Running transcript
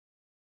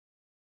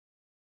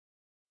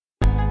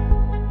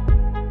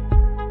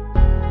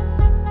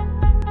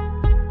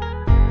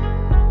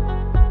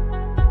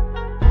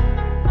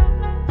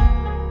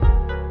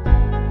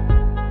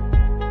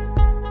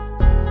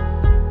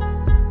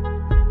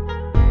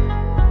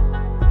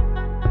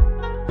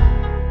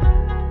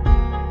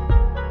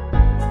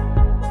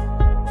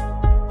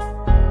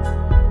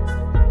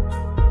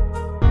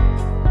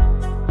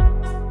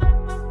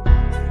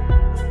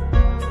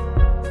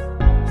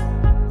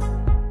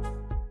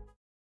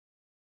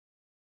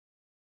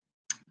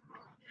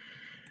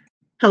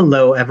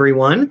Hello,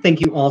 everyone. Thank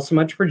you all so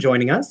much for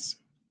joining us.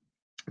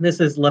 This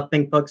is Left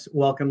Bank Books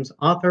welcomes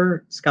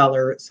author,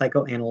 scholar,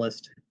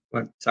 psychoanalyst,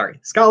 and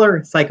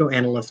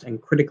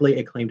critically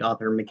acclaimed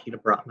author Mikita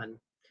Brottman,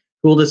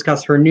 who will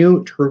discuss her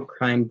new true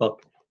crime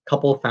book,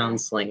 Couple Found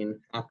Slain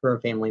After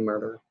a Family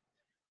Murder.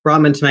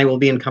 Brottman tonight will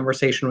be in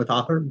conversation with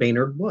author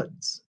Baynard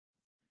Woods.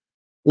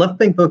 Left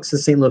Bank Books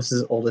is St.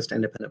 Louis's oldest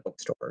independent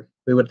bookstore.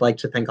 We would like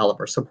to thank all of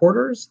our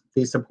supporters,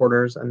 the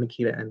supporters of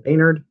Mikita and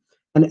Baynard,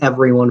 and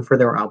everyone for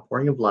their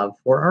outpouring of love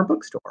for our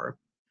bookstore.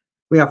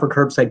 We offer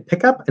curbside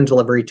pickup and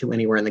delivery to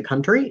anywhere in the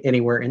country,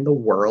 anywhere in the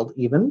world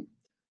even.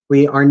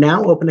 We are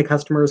now open to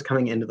customers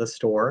coming into the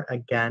store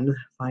again,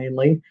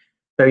 finally,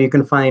 so you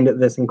can find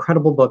this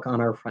incredible book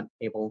on our front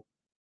table.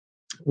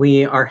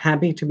 We are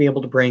happy to be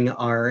able to bring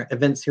our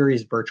event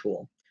series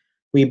virtual.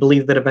 We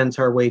believe that events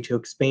are a way to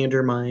expand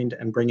your mind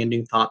and bring in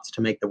new thoughts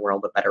to make the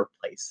world a better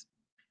place.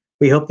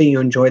 We hope that you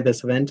enjoyed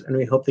this event, and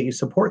we hope that you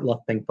support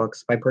Left Bank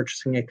Books by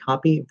purchasing a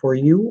copy for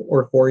you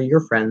or for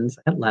your friends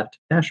at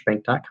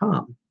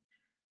left-bank.com.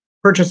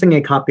 Purchasing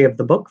a copy of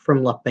the book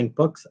from Left Bank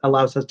Books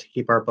allows us to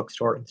keep our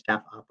bookstore and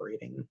staff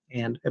operating,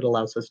 and it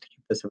allows us to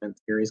keep this event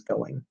series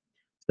going.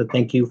 So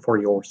thank you for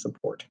your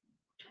support.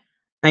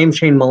 I am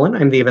Shane Mullen.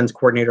 I'm the events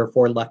coordinator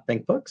for Left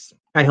Bank Books.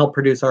 I help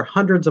produce our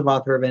hundreds of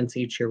author events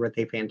each year with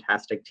a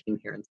fantastic team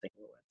here in St.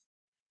 Louis.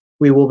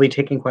 We will be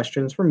taking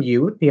questions from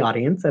you, the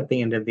audience, at the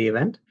end of the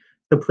event.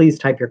 So please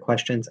type your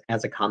questions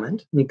as a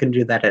comment. You can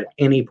do that at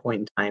any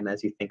point in time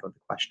as you think of the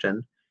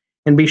question.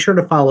 And be sure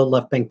to follow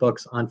Left Bank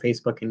Books on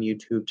Facebook and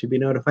YouTube to be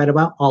notified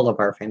about all of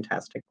our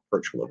fantastic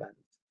virtual events.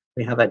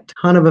 We have a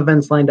ton of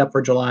events lined up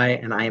for July,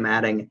 and I am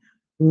adding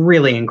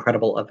really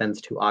incredible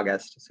events to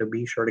August, so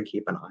be sure to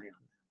keep an eye on them.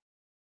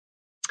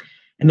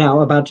 And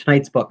now about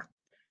tonight's book,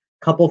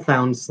 Couple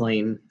Found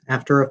Slain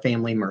After a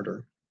Family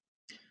Murder.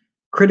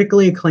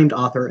 Critically acclaimed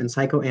author and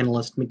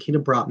psychoanalyst Mikita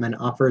Brottman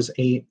offers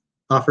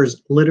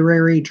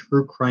literary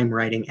true crime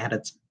writing at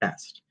its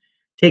best,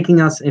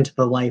 taking us into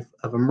the life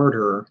of a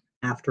murderer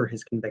after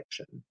his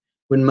conviction,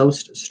 when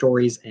most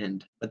stories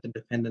end, but the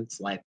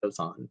defendant's life goes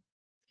on.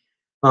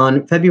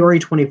 On February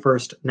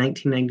 21st,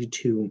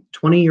 1992,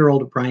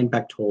 20-year-old Brian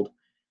Bechtold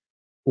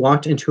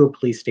walked into a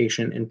police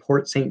station in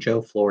Port St.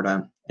 Joe,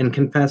 Florida, and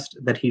confessed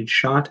that he'd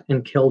shot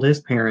and killed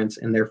his parents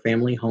in their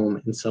family home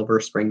in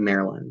Silver Spring,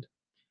 Maryland.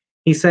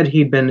 He said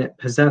he'd been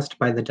possessed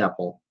by the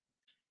devil.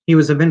 He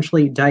was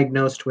eventually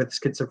diagnosed with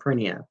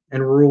schizophrenia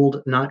and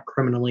ruled not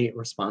criminally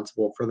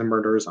responsible for the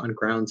murders on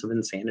grounds of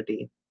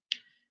insanity.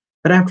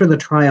 But after the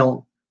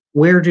trial,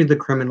 where do the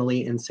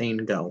criminally insane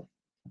go?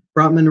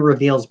 Brottman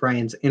reveals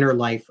Brian's inner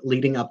life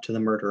leading up to the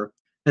murder,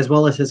 as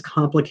well as his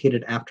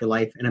complicated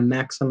afterlife in a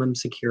maximum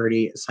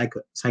security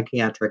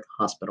psychiatric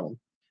hospital,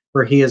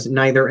 where he is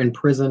neither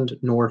imprisoned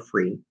nor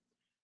free.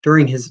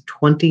 During his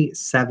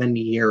 27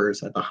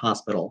 years at the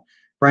hospital,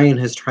 Brian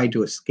has tried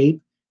to escape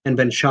and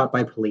been shot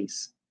by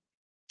police,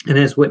 and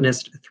has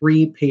witnessed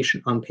 3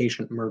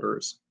 patient-on-patient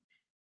murders.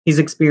 He's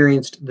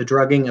experienced the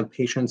drugging of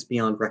patients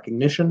beyond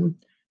recognition,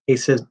 a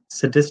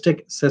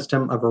sadistic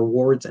system of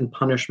rewards and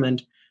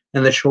punishment,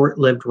 and the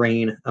short-lived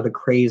reign of a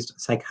crazed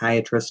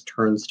psychiatrist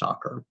turned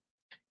stalker.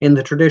 In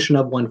the tradition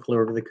of One Flew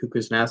Over the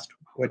Cuckoo's Nest,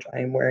 which I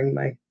am wearing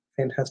my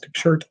fantastic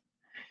shirt,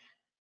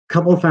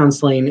 Couple Found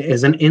Slain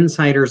is an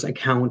insider's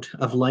account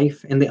of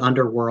life in the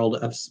underworld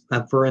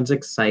of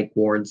forensic psych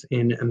wards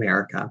in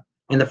America,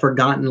 and the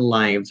forgotten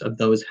lives of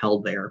those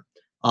held there,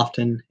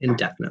 often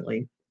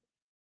indefinitely.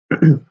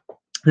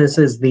 This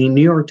is the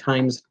New York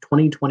Times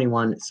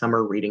 2021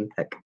 summer reading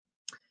pick.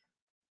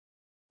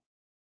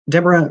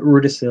 Deborah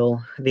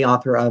Rudisil, the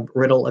author of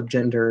Riddle of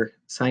Gender,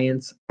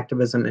 Science,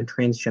 Activism, and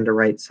Transgender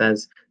Rights,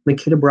 says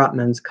Mikita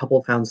Brottman's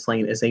Couple Found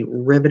Slain is a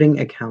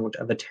riveting account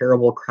of a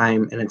terrible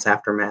crime and its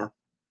aftermath.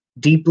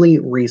 Deeply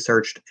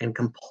researched and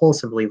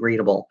compulsively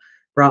readable,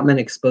 Brottman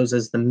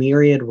exposes the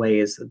myriad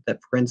ways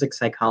that forensic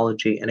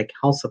psychology and a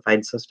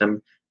calcified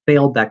system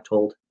failed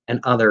Bechtold and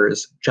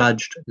others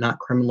judged not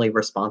criminally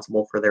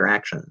responsible for their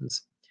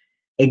actions.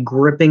 A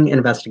gripping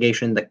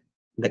investigation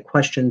that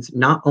questions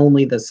not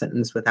only the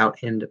sentence without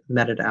end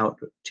meted out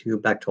to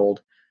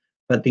Bechtold,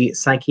 but the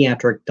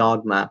psychiatric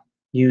dogma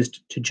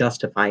used to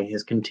justify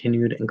his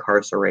continued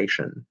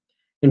incarceration.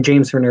 And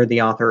James Renner,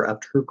 the author of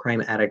True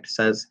Crime Addict,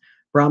 says,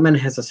 Brottman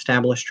has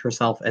established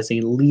herself as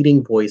a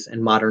leading voice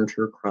in modern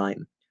true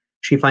crime.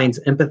 She finds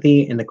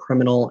empathy in the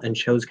criminal and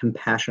shows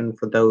compassion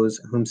for those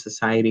whom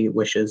society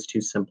wishes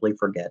to simply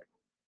forget.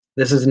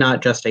 This is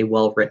not just a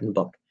well-written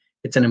book.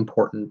 It's an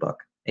important book,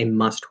 a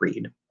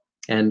must-read.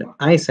 And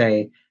I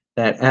say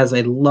that as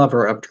a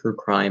lover of true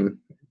crime,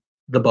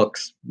 the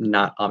books,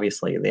 not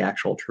obviously the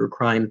actual true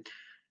crime,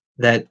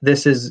 that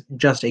this is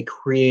just a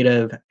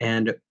creative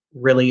and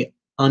really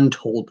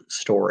untold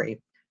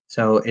story.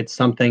 So it's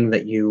something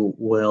that you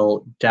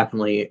will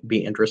definitely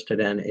be interested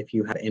in if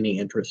you have any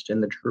interest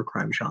in the true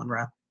crime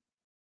genre.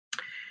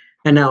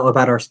 And now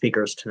about our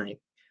speakers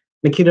tonight.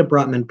 Mikita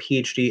Brottman,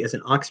 PhD, is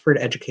an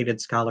Oxford-educated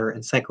scholar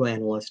and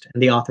psychoanalyst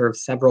and the author of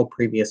several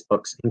previous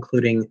books,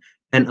 including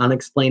An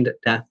Unexplained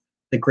Death,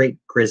 The Great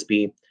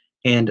Grisby,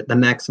 and the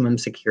Maximum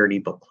Security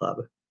Book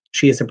Club.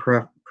 She is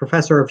a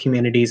professor of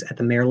humanities at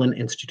the Maryland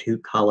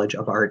Institute College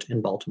of Art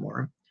in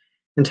Baltimore.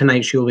 And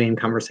tonight she will be in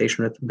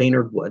conversation with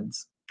Baynard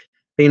Woods.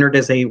 Baynard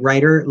is a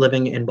writer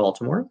living in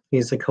Baltimore.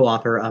 He's a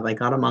co-author of I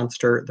Got a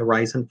Monster, The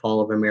Rise and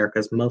Fall of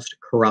America's Most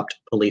Corrupt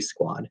Police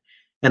Squad,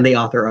 and the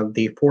author of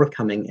the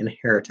forthcoming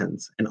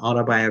Inheritance, an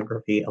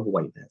autobiography of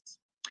whiteness.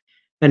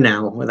 And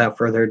now, without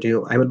further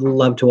ado, I would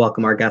love to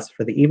welcome our guests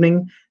for the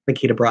evening,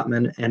 Mikita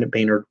Brottman and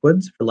Baynard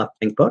Woods for Left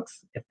Think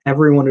Books. If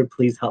everyone would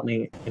please help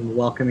me in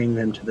welcoming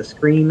them to the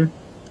screen.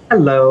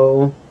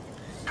 Hello.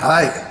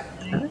 Hi.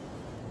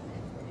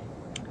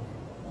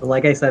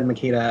 Like I said,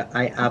 Mikita,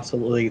 I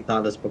absolutely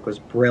thought this book was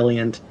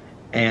brilliant,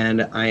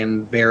 and I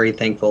am very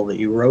thankful that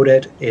you wrote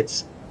it.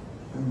 It's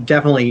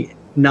definitely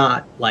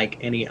not like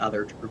any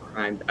other true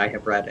crime that I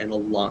have read in a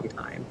long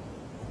time.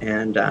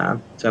 And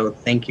so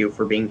thank you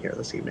for being here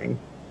this evening.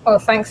 Well,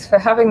 thanks for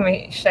having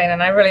me, Shane,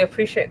 and I really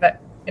appreciate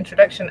that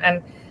introduction.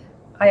 And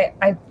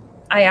I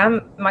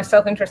am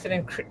myself interested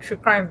in true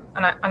crime,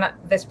 and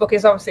this book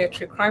is obviously a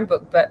true crime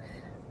book, but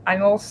I'm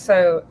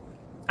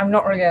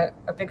not really a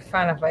big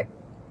fan of like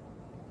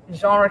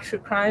genre true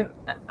crime.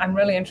 I'm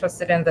really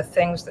interested in the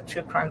things that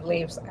true crime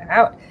leaves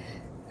out,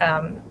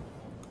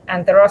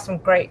 and there are some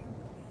great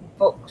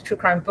true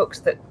crime books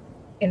that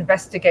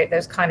investigate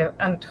those kind of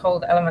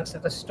untold elements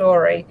of the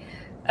story,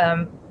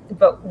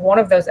 but one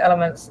of those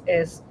elements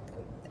is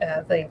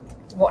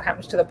what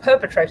happens to the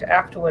perpetrator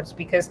afterwards,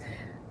 because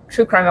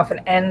true crime often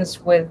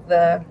ends with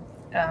the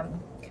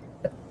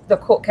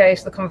court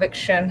case, the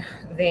conviction,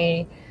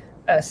 the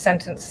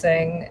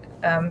sentencing,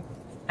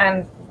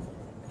 and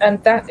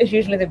that is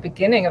usually the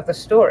beginning of the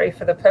story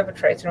for the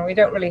perpetrator, and we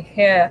don't really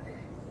hear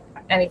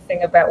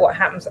anything about what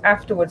happens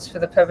afterwards for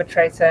the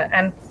perpetrator.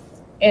 And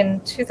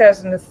in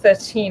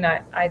 2013,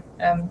 I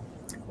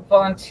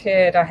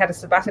volunteered. I had a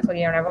sabbatical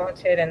year, and I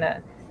volunteered in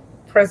a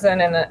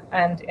prison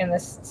and in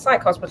this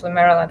psych hospital in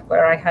Maryland,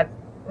 where I had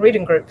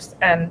reading groups,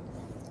 and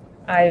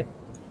I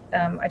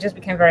just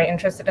became very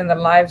interested in the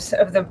lives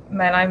of the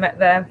men I met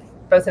there,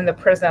 both in the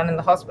prison and in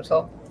the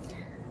hospital.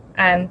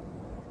 And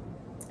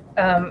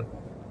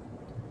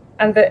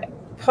the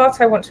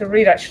part I want to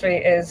read actually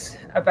is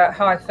about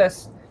how I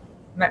first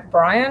met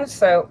Brian.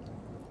 So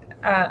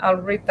I'll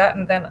read that,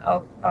 and then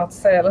I'll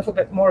say a little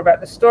bit more about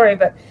the story.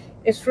 But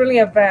it's really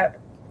about,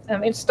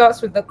 it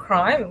starts with the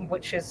crime,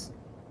 which is,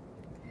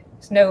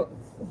 it's no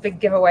big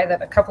giveaway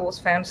that a couple was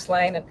found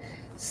slain. And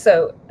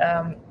so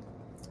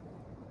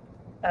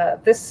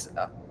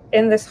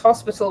in this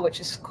hospital, which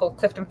is called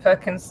Clifton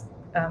Perkins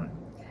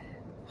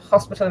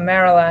Hospital in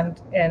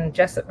Maryland, in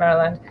Jessup,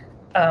 Maryland,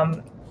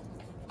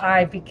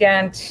 I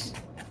began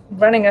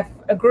running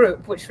a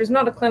group, which was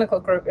not a clinical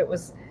group. It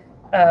was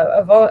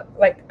I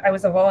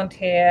was a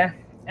volunteer,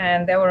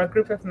 and there were a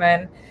group of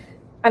men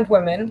and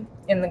women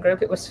in the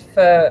group. It was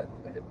for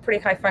pretty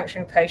high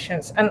functioning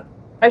patients. And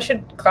I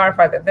should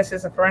clarify that this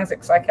is a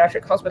forensic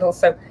psychiatric hospital.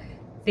 So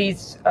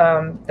these,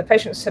 the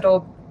patients had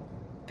all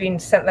been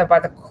sent there by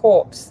the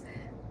courts,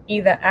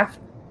 either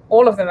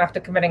all of them after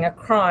committing a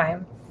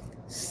crime.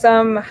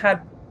 Some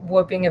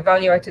were being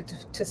evaluated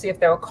to see if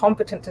they were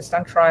competent to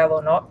stand trial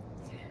or not.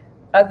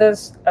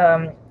 Others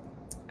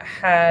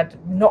had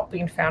not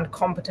been found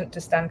competent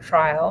to stand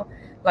trial,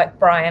 like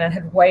Brian, and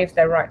had waived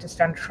their right to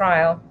stand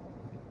trial.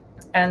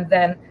 And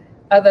then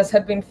others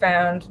had been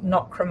found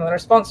not criminally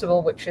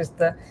responsible, which is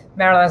the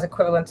Maryland's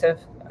equivalent of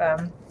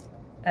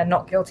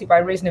not guilty by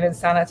reason of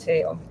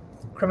insanity, or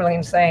criminally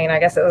insane, I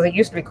guess as it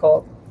used to be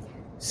called.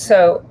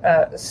 So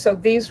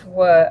these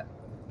were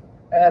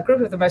a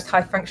group of the most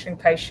high-functioning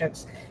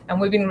patients, and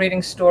we've been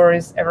reading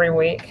stories every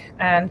week.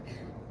 And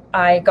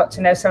I got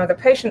to know some of the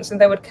patients, and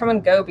they would come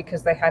and go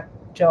because they had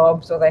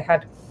jobs, or they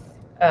had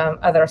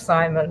other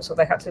assignments, or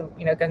they had to, go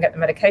and get the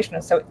medication.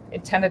 And so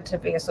it tended to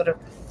be a sort of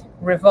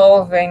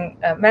revolving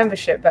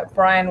membership. But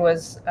Brian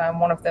was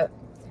one of the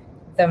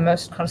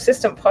most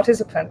consistent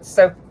participants.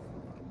 So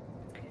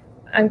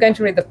I'm going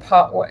to read the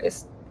part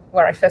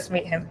where I first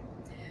meet him.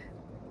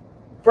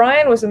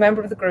 Brian was a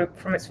member of the group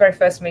from its very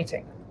first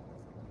meeting.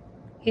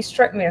 He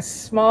struck me as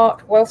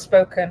smart,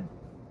 well-spoken,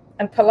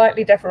 and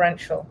politely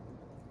deferential.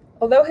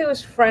 Although he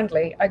was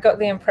friendly, I got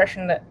the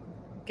impression that,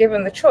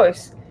 given the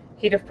choice,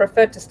 he'd have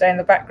preferred to stay in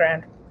the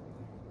background.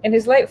 In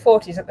his late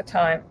 40s at the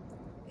time,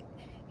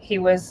 he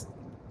was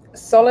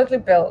solidly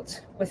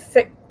built, with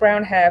thick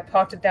brown hair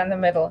parted down the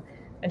middle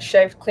and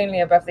shaved cleanly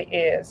above the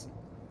ears.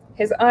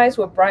 His eyes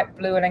were bright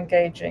blue and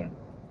engaging,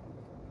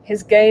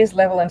 his gaze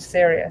level and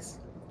serious.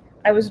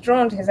 I was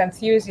drawn to his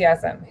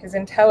enthusiasm, his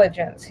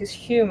intelligence, his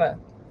humor.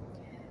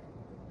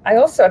 I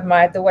also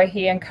admired the way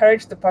he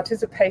encouraged the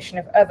participation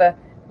of other,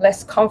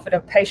 less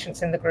confident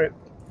patients in the group.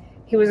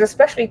 He was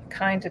especially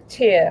kind to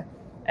Tia,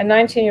 a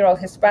 19-year-old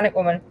Hispanic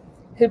woman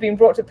who'd been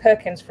brought to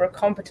Perkins for a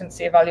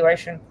competency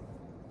evaluation.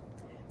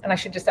 And I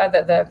should just add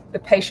that the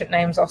patient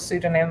names are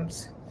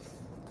pseudonyms,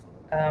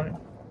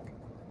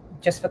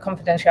 just for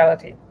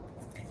confidentiality.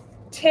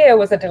 Tia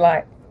was a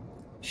delight.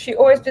 She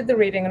always did the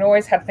reading and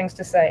always had things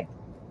to say.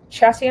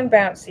 Chatty and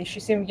bouncy, she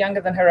seemed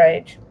younger than her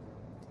age.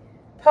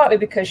 partly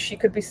because she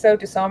could be so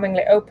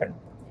disarmingly open.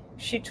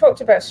 She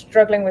talked about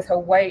struggling with her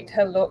weight,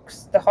 her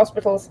looks, the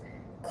hospital's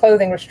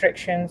clothing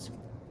restrictions.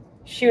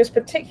 She was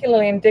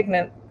particularly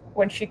indignant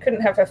when she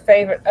couldn't have her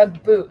favorite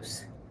Ugg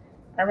boots.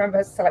 I remember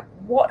her saying,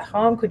 like, "What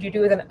harm could you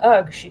do with an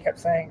Ugg?" she kept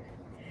saying.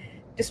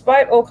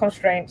 Despite all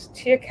constraints,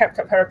 Tia kept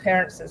up her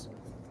appearances.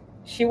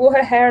 She wore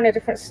her hair in a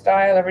different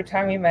style every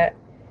time we met,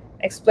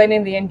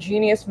 explaining the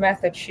ingenious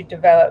method she'd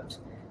developed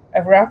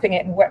of wrapping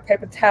it in wet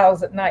paper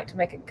towels at night to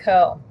make it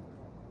curl.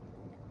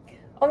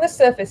 On the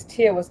surface,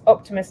 Tia was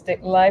optimistic,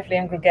 lively,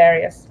 and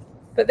gregarious,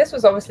 but this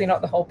was obviously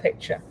not the whole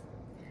picture.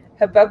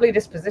 Her bubbly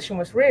disposition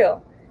was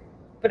real,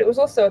 but it was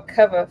also a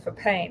cover for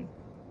pain.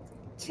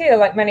 Tia,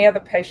 like many other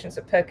patients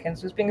at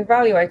Perkins, was being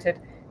evaluated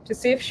to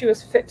see if she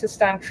was fit to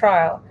stand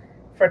trial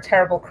for a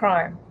terrible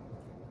crime.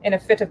 In a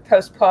fit of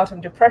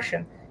postpartum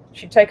depression,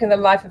 she'd taken the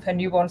life of her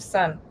newborn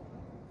son.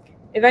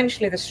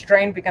 Eventually, the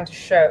strain began to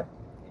show.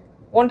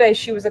 One day,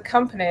 she was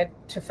accompanied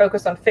to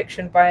Focus on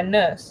Fiction by a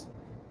nurse,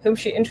 whom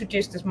she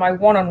introduced as my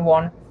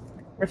one-on-one,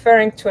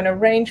 referring to an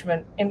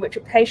arrangement in which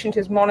a patient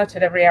is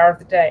monitored every hour of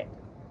the day.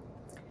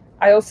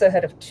 I also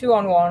heard of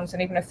 2-on-1s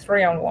and even a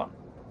 3-on-1.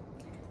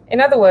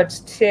 In other words,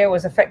 Tia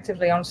was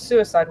effectively on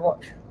suicide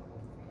watch.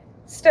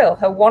 Still,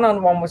 her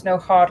one-on-one was no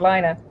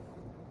hardliner.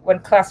 When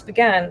class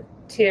began,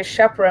 Tia's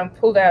chaperone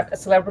pulled out a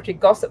celebrity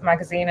gossip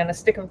magazine and a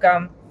stick of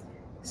gum,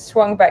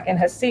 swung back in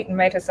her seat, and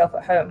made herself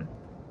at home.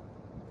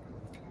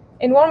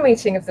 In one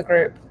meeting of the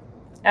group,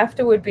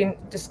 after we'd been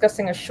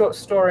discussing a short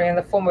story in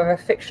the form of a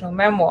fictional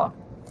memoir,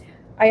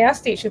 I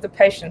asked each of the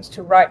patients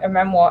to write a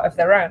memoir of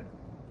their own.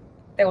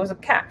 There was a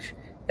catch.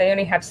 They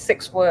only had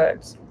 6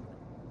 words.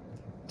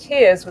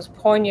 Tia's was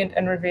poignant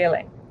and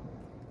revealing.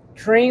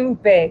 Dream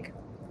big.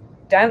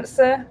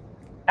 Dancer,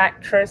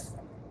 actress,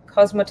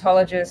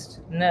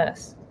 cosmetologist,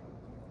 nurse.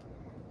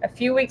 A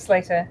few weeks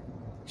later,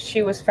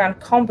 she was found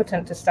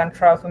competent to stand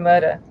trial for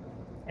murder,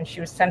 and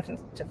she was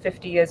sentenced to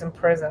 50 years in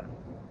prison.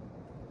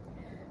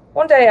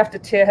 One day after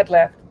Tia had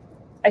left,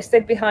 I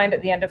stayed behind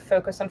at the end of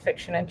Focus on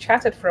Fiction and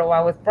chatted for a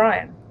while with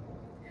Brian.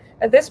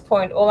 At this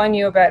point, all I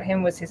knew about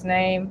him was his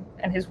name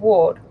and his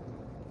ward.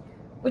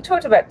 We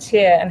talked about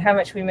Tia and how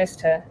much we missed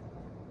her.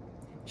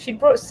 She'd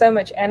brought so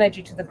much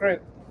energy to the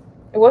group.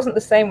 It wasn't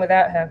the same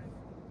without her.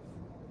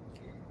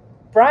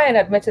 Brian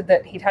admitted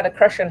that he'd had a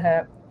crush on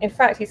her. In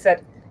fact, he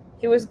said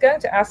he was going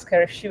to ask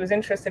her if she was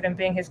interested in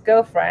being his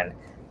girlfriend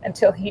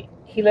until he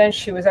learned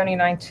she was only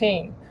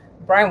 19.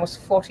 Brian was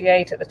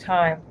 48 at the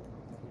time.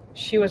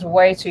 She was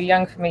way too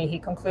young for me, he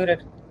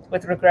concluded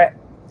with regret.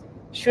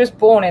 She was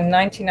born in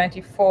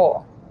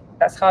 1994.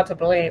 That's hard to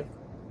believe.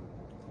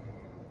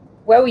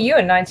 Where were you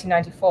in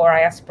 1994?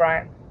 I asked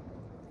Brian.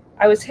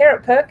 I was here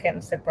at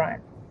Perkins, said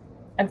Brian,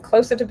 and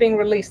closer to being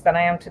released than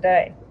I am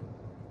today.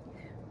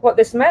 What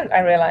this meant,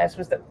 I realized,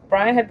 was that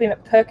Brian had been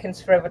at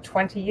Perkins for over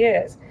 20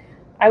 years.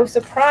 I was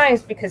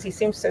surprised because he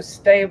seemed so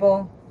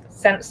stable,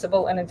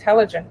 sensible, and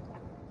intelligent.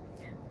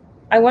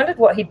 I wondered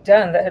what he'd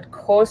done that had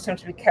caused him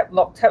to be kept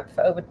locked up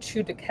for over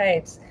 2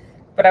 decades,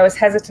 but I was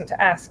hesitant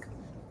to ask.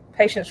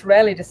 Patients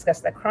rarely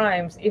discuss their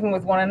crimes, even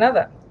with one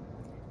another.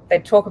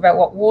 They'd talk about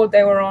what ward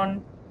they were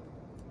on,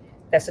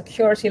 their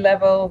security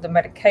level, the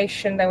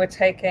medication they were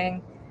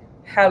taking,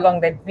 how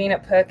long they'd been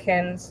at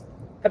Perkins,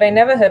 but I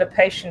never heard a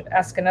patient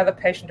ask another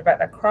patient about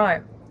their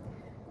crime.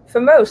 For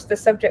most, the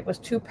subject was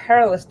too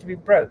perilous to be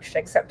broached,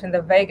 except in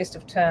the vaguest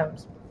of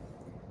terms.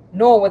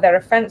 Nor were their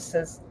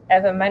offenses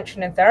ever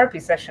mentioned in therapy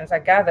sessions, I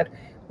gathered,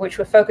 which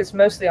were focused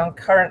mostly on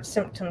current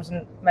symptoms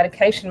and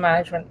medication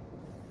management.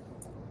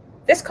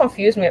 This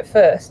confused me at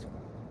first,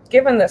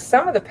 given that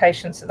some of the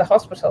patients at the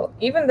hospital,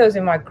 even those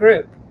in my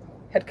group,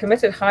 had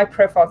committed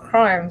high-profile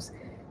crimes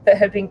that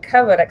had been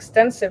covered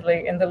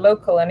extensively in the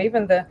local and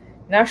even the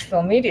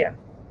national media,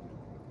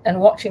 and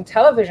watching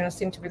television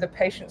seemed to be the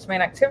patient's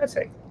main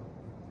activity.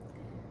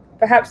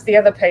 Perhaps the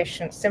other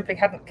patients simply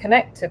hadn't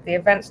connected the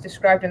events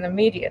described in the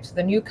media to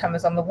the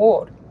newcomers on the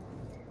ward.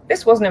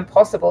 This wasn't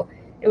impossible.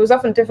 It was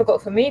often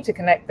difficult for me to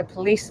connect the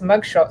police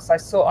mugshots I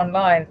saw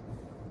online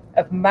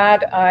of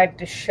mad-eyed,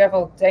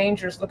 disheveled,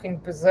 dangerous-looking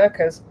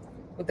berserkers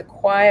with the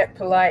quiet,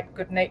 polite,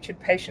 good-natured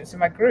patients in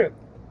my group.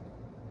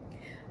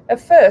 At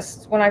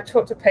first, when I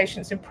talked to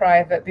patients in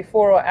private,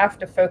 before or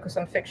after Focus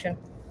on Fiction,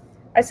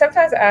 I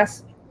sometimes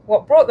asked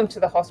what brought them to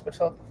the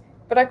hospital,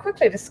 but I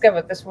quickly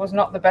discovered this was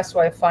not the best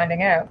way of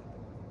finding out.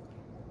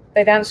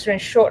 They'd answer in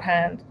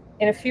shorthand,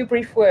 in a few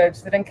brief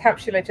words that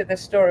encapsulated their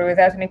story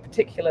without any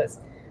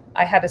particulars.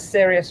 I had a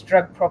serious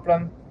drug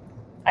problem.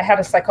 I had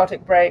a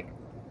psychotic break.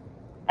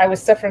 I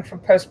was suffering from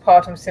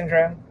postpartum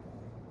syndrome.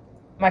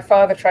 My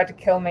father tried to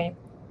kill me.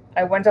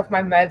 I went off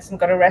my meds and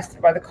got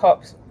arrested by the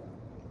cops.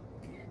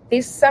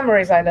 These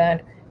summaries, I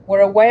learned, were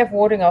a way of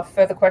warding off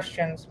further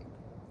questions.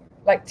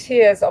 Like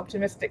Tia's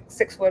optimistic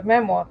 6-word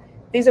memoir,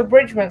 these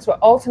abridgments were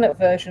alternate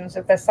versions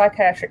of their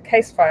psychiatric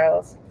case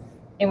files,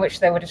 in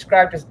which they were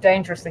described as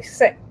dangerously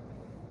sick,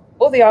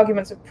 or the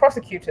arguments of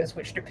prosecutors,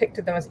 which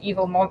depicted them as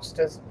evil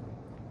monsters.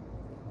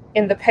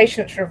 In the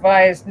patient's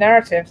revised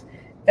narratives,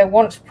 their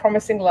once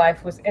promising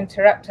life was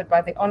interrupted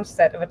by the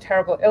onset of a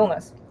terrible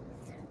illness.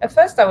 at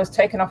first I was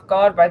taken off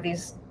guard by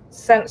these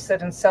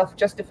censored and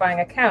self-justifying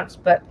accounts,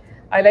 but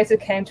I later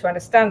came to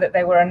understand that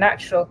they were a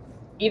natural,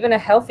 even a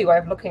healthy way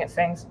of looking at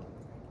things.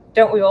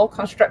 Don't we all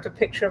construct a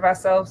picture of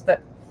ourselves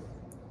that,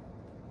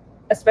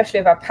 especially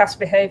of our past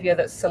behavior,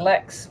 that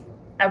selects,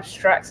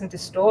 abstracts, and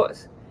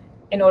distorts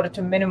in order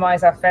to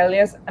minimize our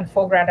failures and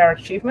foreground our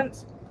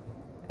achievements?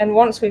 And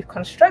once we've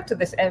constructed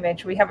this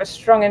image, we have a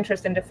strong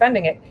interest in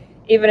defending it,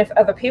 even if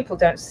other people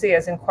don't see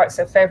us in quite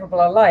so favorable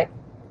a light.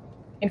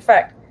 In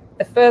fact,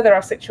 the further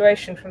our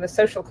situation from the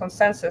social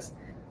consensus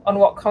on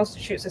what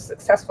constitutes a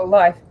successful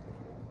life,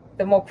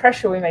 the more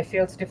pressure we may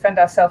feel to defend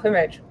our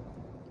self-image.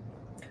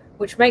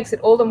 Which makes it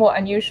all the more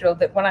unusual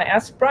that when I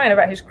asked Brian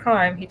about his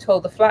crime, he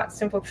told the flat,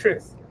 simple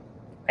truth.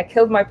 I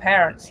killed my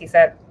parents, he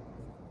said.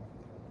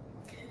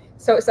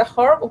 So it's a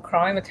horrible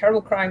crime, a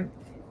terrible crime,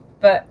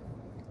 but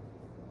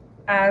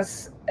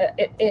as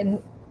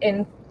in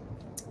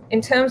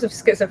terms of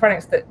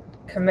schizophrenics that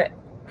commit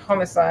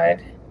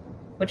homicide,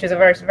 which is a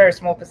very, very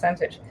small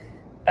percentage,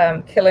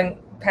 killing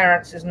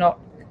parents is not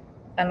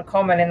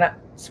uncommon in that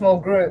small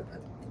group.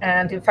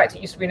 And in fact,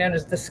 it used to be known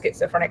as the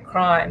schizophrenic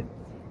crime.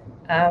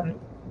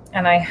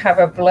 And I have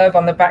a blurb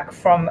on the back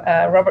from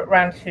Robert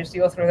Rand, who's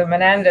the author of the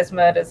Menendez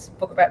murders,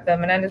 book about the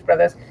Menendez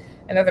brothers.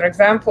 Another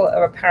example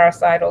of a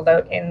parasite,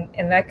 although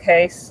in their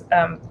case,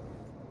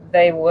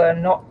 they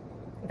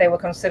were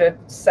considered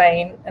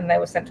sane and they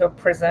were sent to a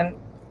prison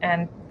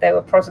and they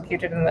were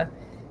prosecuted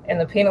in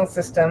the penal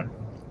system.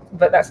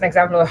 But that's an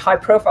example of a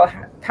high-profile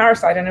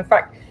parasite, and in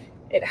fact,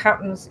 it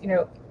happens,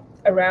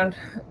 around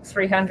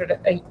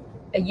 300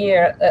 a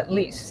year at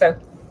least. So,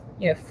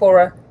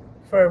 for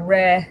a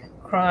rare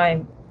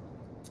crime,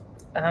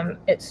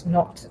 it's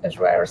not as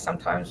rare as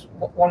sometimes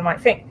one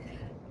might think.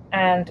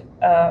 And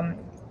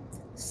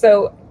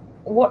so,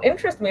 what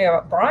interested me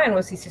about Brian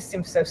was he just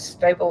seemed so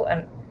stable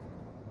and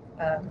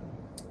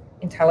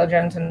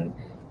intelligent and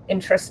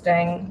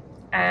interesting,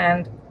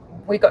 and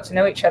we got to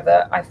know each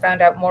other. I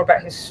found out more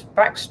about his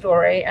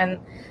backstory, and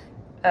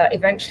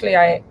eventually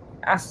I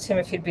asked him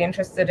if he'd be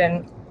interested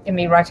in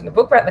me writing a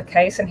book about the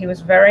case, and he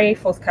was very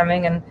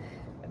forthcoming and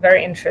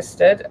very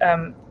interested.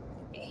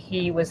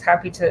 He was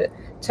happy to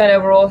turn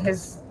over all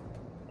his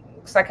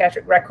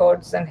psychiatric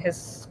records and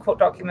his court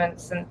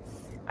documents, and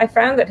I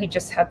found that he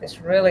just had this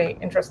really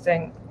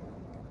interesting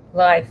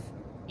life,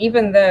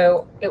 even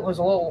though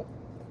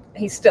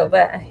he's still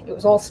there. It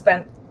was all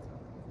spent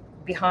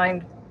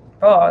behind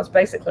bars,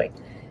 basically.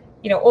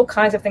 All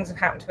kinds of things have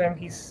happened to him.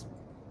 He's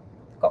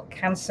got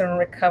cancer and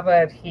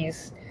recovered. He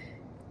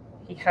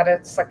had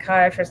a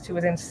psychiatrist who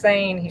was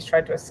insane. He's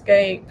tried to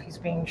escape. He's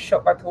being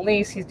shot by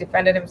police. He's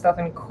defended himself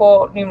in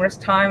court numerous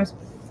times.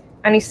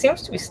 And he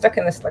seems to be stuck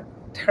in this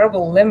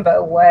terrible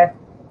limbo where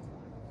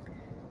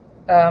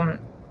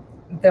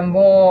the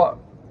more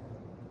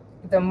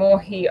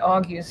he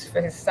argues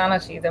for his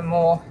sanity, the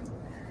more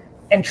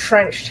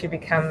entrenched he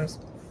becomes.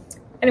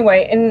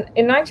 Anyway, in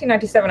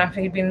 1997, after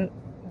he'd been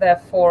there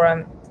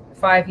for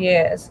 5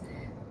 years,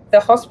 the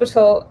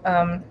hospital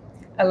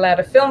allowed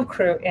a film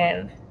crew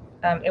in.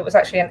 It was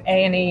actually an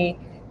A&E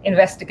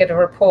investigative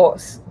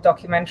reports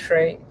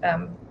documentary,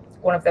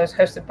 one of those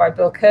hosted by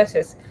Bill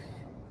Curtis.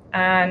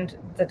 And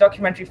the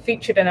documentary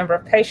featured a number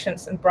of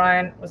patients, and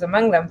Brian was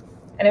among them.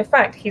 And in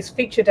fact, he's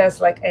featured as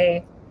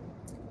a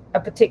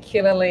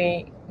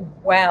particularly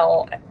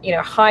well,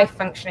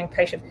 high-functioning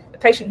patient, a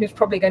patient who's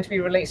probably going to be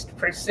released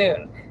pretty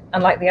soon,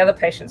 unlike the other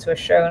patients who are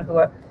shown, who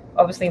are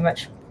obviously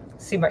much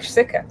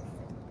sicker.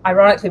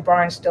 Ironically,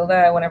 Brian's still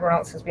there when everyone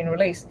else has been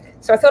released.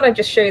 So I thought I'd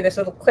just show you this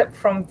little clip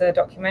from the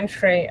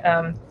documentary,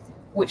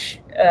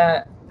 which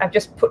I've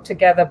just put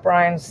together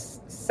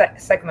Brian's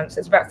segments.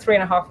 It's about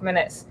 3.5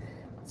 minutes.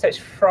 So it's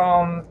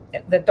from,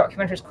 the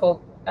documentary is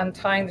called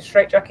Untying the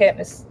Straitjacket, and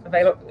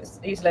it's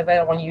easily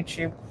available on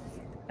YouTube.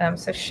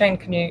 So Shane,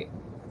 can you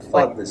I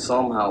thought that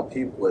somehow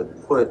people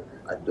had put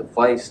a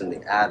device in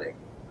the attic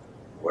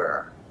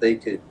where they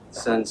could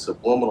send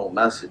subliminal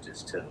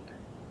messages to me,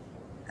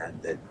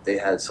 and that they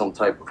had some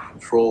type of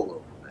control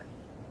over me.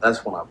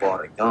 That's when I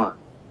bought a gun,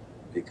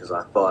 because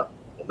I thought,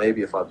 well,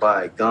 maybe if I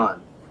buy a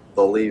gun,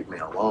 they'll leave me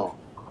alone.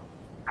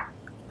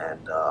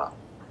 And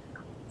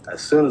as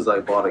soon as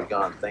I bought a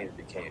gun, things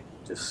became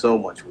just so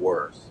much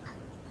worse.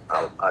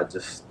 I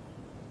just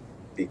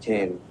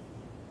became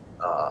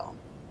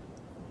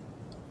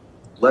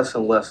less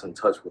and less in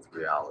touch with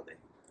reality.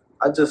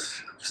 I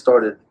just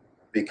started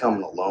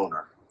becoming a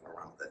loner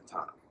around that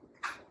time.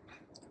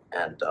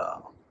 And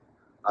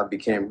I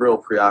became real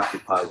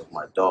preoccupied with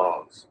my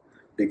dogs,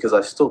 because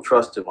I still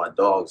trusted my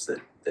dogs that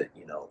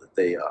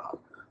they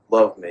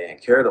loved me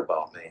and cared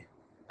about me.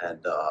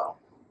 And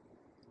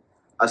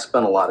I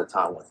spent a lot of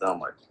time with them.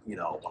 When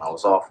I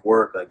was off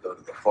work, I'd go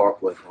to the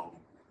park with them,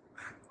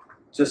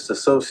 just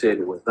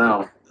associated with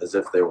them as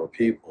if they were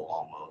people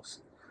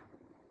almost.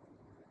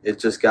 It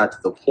just got to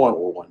the point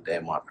where one day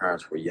my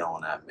parents were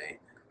yelling at me,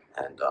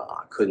 and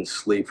I couldn't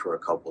sleep for a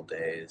couple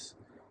days.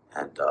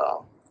 And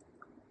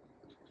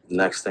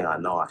next thing I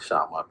know, I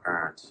shot my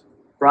parents.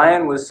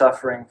 Brian was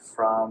suffering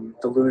from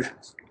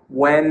delusions.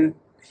 When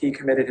he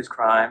committed his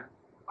crime,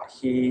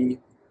 he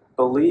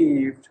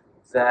believed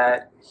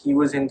that he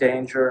was in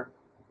danger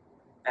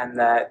and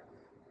that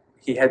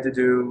he had to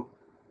do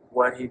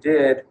what he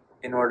did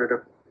in order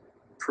to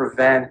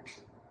prevent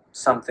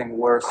something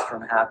worse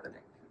from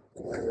happening.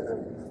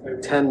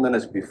 10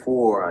 minutes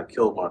before I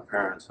killed my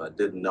parents, I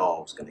didn't know I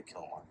was going to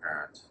kill my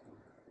parents.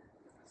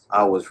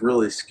 I was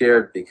really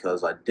scared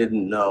because I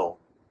didn't know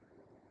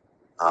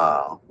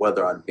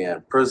whether I'd be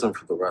in prison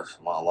for the rest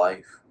of my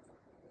life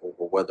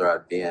or whether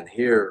I'd be in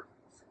here,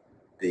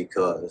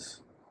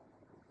 because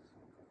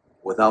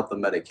without the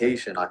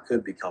medication, I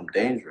could become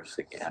dangerous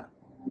again.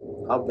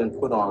 I've been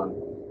put on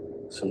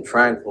some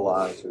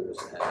tranquilizers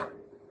and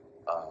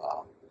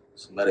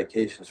some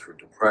medications for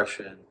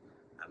depression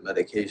and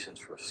medications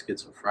for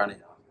schizophrenia.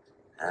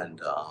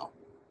 And,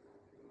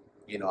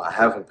 you know, I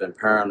haven't been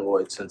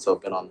paranoid since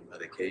I've been on the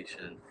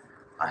medication.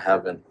 I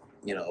haven't,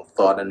 you know,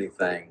 thought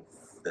anything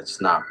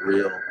that's not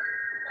real.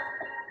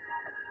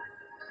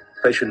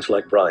 Patients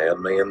like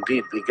Brian may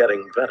indeed be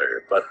getting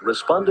better, but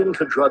responding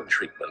to drug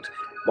treatment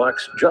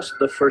marks just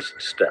the first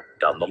step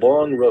down the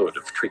long road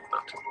of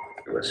treatment.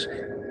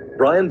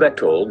 Brian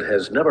Bechtold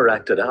has never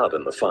acted out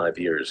in the 5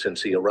 years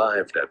since he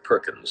arrived at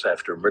Perkins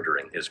after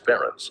murdering his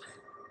parents.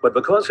 But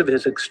because of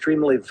his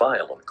extremely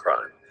violent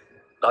crime,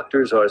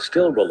 doctors are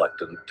still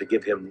reluctant to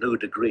give him new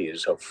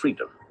degrees of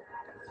freedom.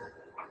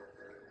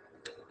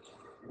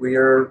 We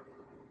are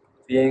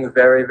being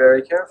very,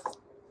 very careful.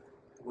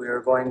 We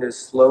are going to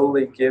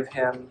slowly give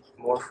him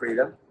more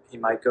freedom. He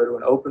might go to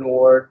an open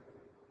ward.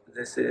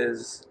 This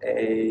is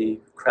a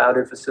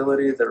crowded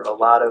facility. There are a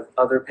lot of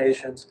other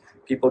patients.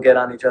 People get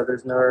on each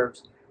other's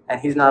nerves, and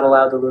he's not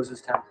allowed to lose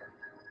his temper.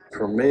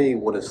 For me,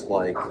 what it's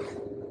like,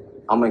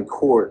 I'm in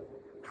court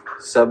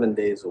 7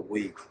 days a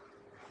week,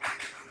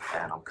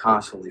 and I'm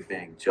constantly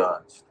being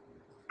judged.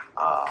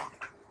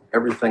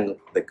 Everything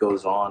that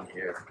goes on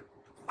here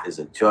is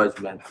a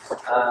judgment.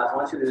 I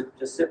want you to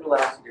just sit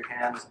relaxed with your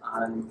hands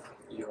on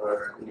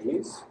your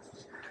knees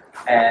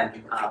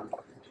and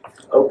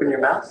open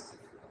your mouth.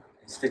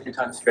 Stick your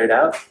tongue straight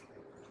out.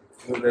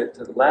 Move it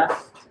to the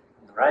left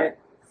and the right.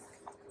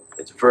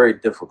 It's very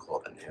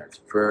difficult in here. It's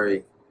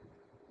very,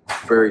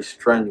 very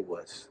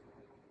strenuous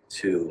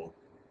to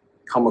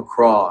come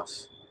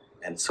across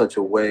in such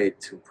a way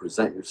to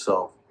present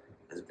yourself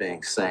as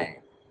being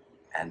sane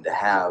and to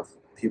have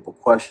people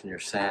question your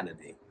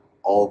sanity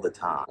all the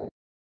time.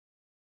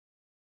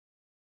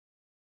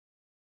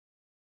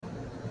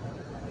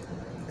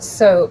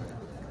 So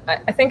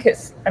I think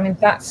it's, I mean,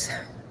 that's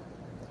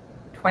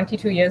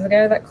 22 years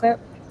ago, that clip.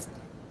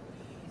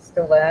 He's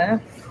still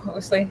there,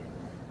 obviously.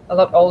 A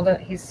lot older.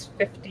 He's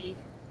 50,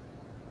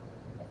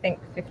 I think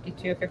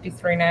 52,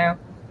 53 now.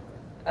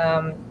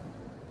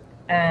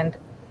 And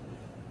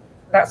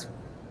that's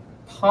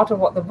part of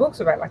what the book's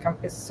about. Like,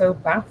 it's so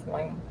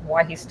baffling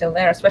why he's still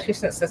there, especially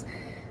since there's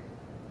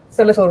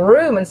so little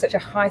room and such a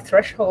high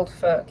threshold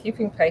for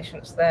keeping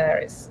patients there.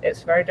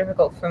 It's very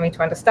difficult for me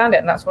to understand it,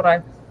 and that's what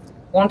I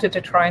wanted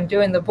to try and do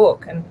in the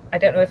book. And I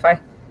don't know if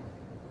I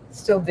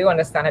still do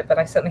understand it, but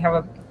I certainly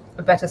have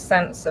a better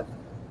sense of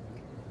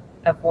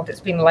what it's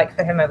been like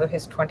for him over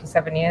his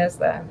 27 years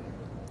there.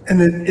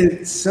 And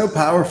it's so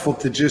powerful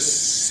to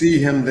just see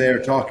him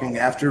there talking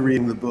after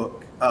reading the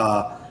book.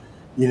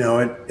 You know,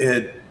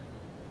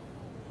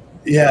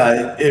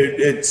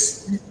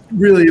 it's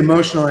really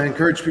emotional. I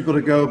encourage people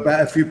to go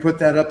back, if you put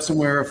that up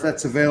somewhere, if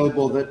that's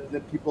available,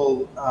 that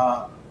people,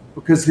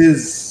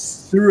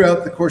 because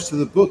throughout the course of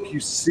the book, you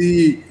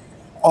see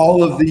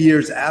all of the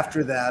years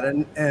after that,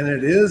 and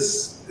it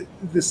is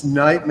this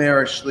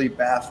nightmarishly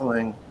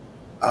baffling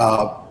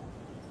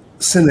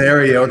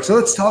scenario. And so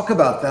let's talk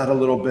about that a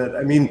little bit.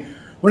 I mean,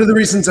 one of the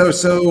reasons I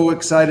was so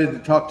excited to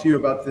talk to you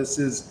about this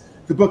is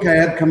the book I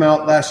had come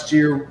out last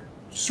year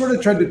sort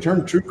of tried to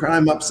turn true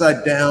crime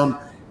upside down,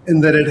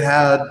 in that it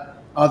had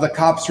the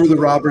cops were the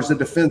robbers, a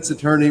defense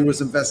attorney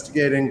was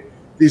investigating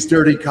these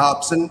dirty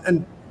cops,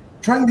 and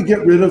trying to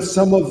get rid of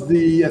some of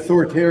the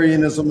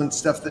authoritarianism and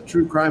stuff that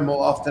true crime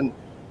will often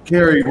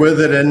carry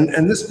with it.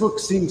 And this book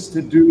seems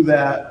to do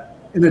that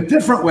in a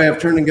different way of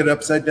turning it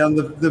upside down.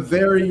 The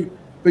very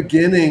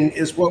beginning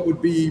is what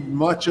would be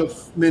much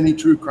of many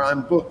true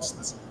crime books,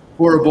 this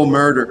horrible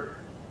murder.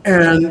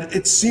 And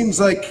it seems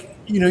like,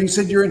 you know, you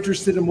said you're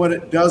interested in what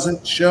it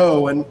doesn't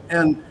show.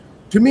 And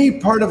to me,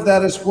 part of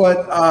that is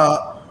what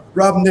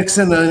Rob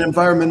Nixon, an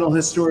environmental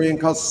historian,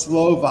 calls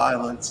slow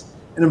violence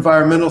and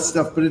environmental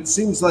stuff. But it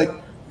seems like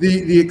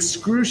the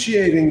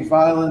excruciating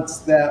violence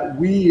that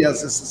we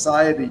as a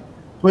society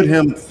put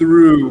him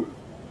through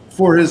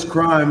for his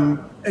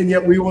crime, and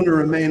yet we want to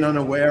remain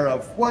unaware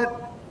of.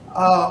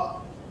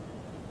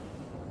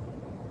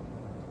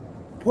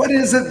 What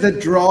is it that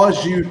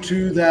draws you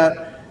to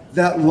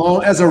that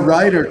long, as a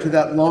writer, to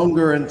that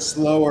longer and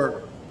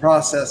slower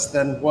process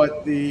than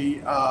what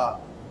the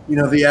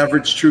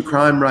average true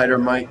crime writer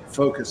might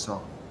focus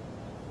on?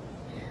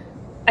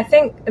 I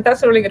think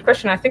that's a really good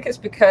question. I think it's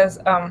because,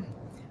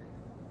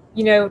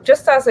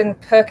 just as in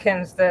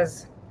Perkins,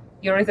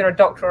 you're either a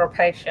doctor or a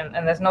patient,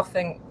 and there's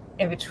nothing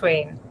in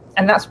between.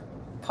 And that's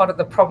part of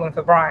the problem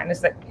for Brian,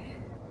 is that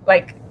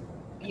like,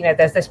 you know,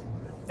 there's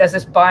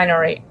this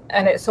binary,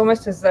 and it's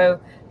almost as though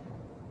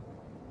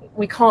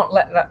we can't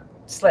let that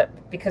slip,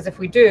 because if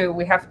we do,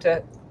 we have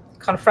to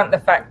confront the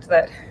fact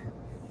that,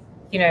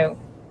 you know,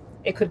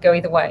 it could go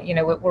either way. You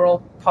know, we're all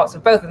parts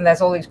of both, and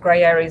there's all these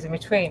gray areas in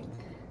between.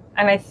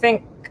 And I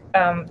think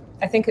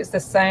it's the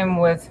same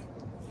with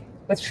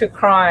true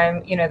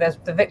crime. You know, there's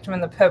the victim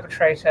and the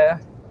perpetrator,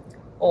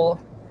 or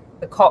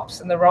the cops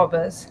and the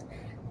robbers,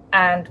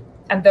 and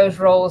those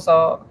roles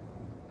are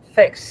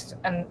fixed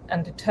and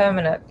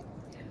determinate.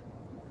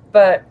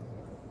 But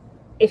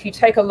if you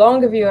take a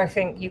longer view, I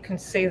think you can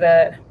see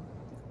that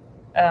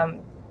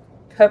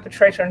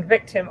perpetrator and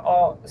victim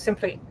are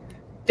simply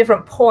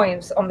different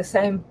points on the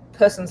same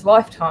person's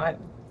lifetime.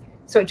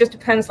 So it just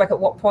depends, like, at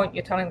what point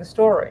you're telling the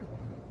story.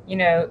 You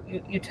know,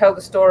 you tell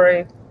the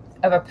story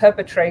of a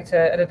perpetrator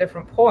at a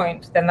different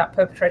point, then that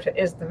perpetrator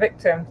is the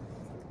victim.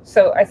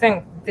 So I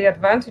think the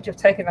advantage of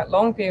taking that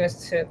long view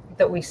is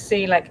that we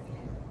see, like,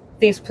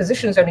 these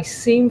positions only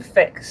seem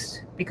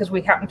fixed because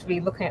we happen to be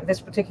looking at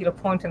this particular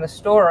point in the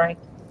story.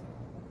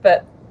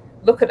 But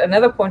look at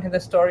another point in the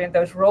story and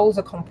those roles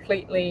are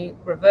completely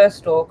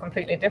reversed or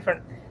completely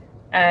different.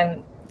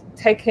 And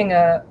taking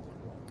a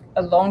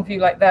long view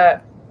like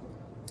that,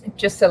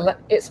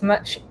 it's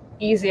much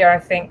easier, I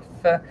think,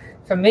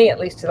 for me at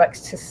least,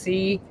 to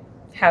see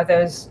how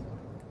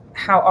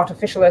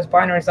artificial those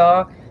binaries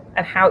are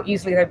and how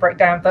easily they break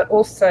down, but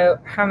also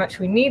how much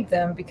we need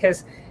them,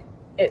 because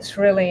it's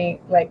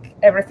really, like,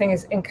 everything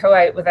is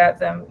inchoate without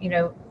them. You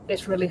know,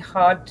 it's really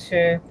hard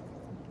to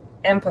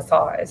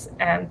empathize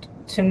and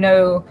to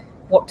know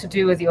what to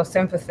do with your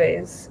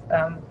sympathies.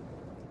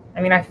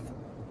 I mean,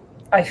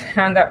 I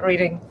found that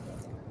reading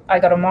I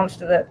Got a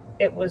Monster, that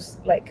it was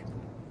like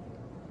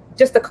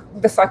just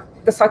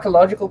the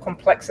psychological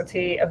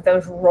complexity of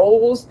those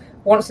roles.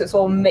 Once it's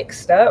all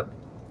mixed up,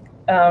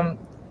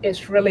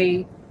 it's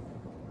really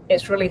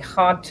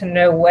hard to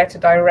know where to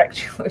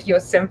direct your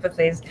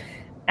sympathies,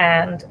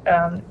 and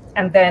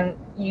then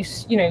you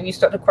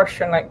start to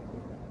question, like,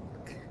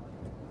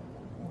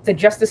 the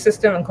justice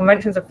system and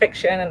conventions of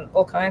fiction and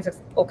all kinds of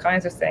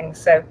things.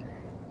 So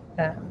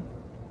I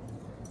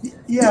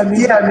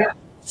mean,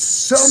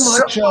 so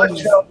much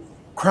of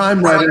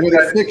crime writing,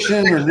 whether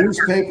fiction or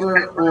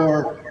newspaper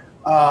or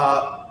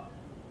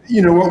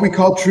what we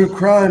call true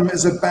crime,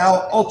 is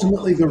about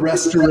ultimately the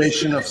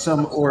restoration of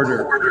some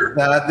order.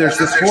 That there's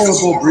this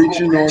horrible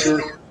breach in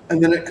order,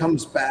 and then it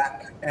comes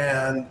back,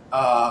 and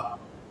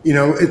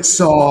it's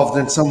solved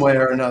in some way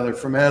or another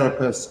from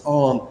Oedipus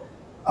on.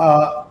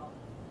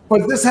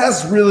 But this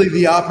has really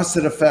the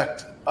opposite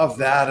effect of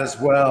that as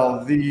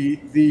well.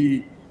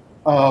 The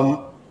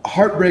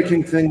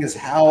heartbreaking thing is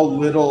how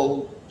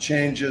little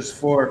changes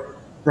for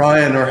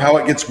Brian, or how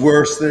it gets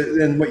worse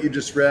than what you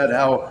just read.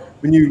 How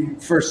when you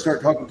first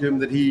start talking to him,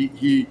 that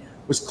he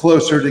was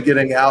closer to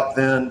getting out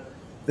than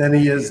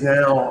he is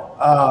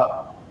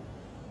now.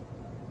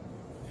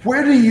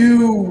 Where do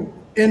you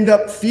end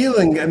up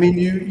feeling? I mean,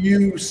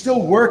 you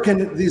still work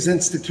in these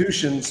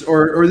institutions,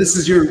 or this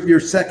is your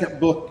second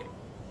book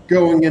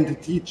going in to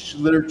teach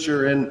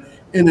literature in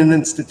an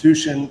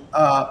institution.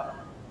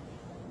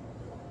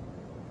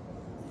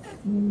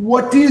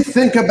 What do you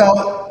think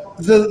about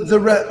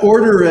the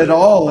order at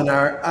all in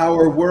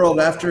our world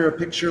after a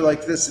picture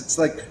like this? It's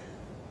like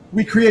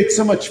we create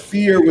so much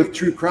fear with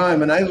true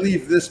crime, and I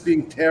leave this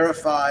being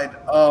terrified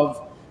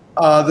of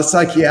the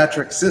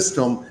psychiatric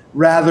system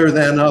rather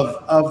than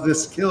of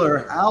this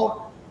killer.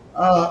 How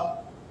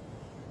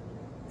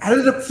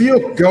did it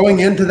feel going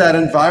into that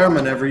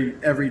environment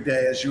every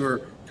day as you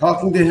were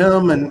talking to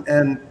him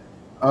and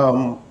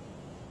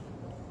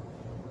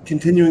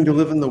continuing to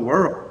live in the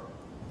world?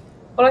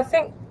 Well, I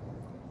think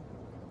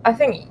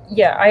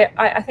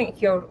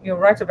you're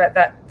right about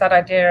that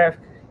idea of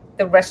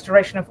the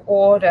restoration of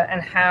order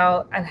and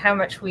how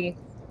much we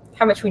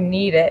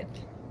need it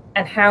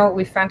and how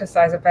we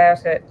fantasize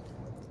about it,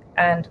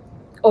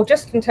 or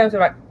just in terms of,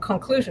 like,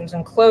 conclusions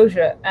and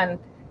closure, and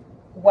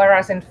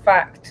whereas in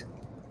fact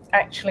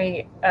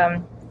actually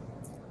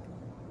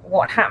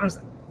what happens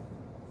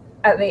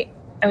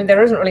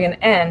there isn't really an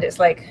end. It's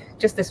like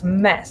just this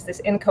mess,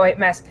 this inchoate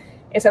mess.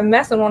 It's a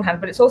mess on one hand,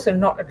 but it's also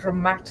not a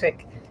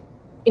dramatic,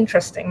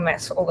 interesting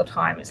mess all the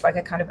time. It's like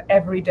a kind of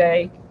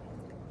everyday,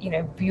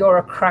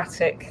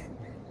 bureaucratic,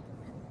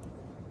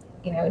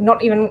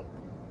 not even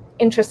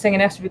interesting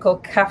enough to be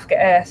called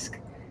Kafkaesque,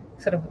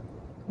 sort of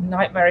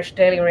nightmarish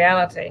daily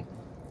reality.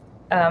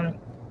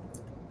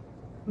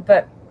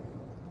 But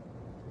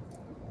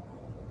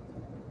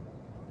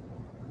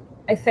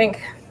I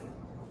think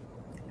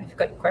I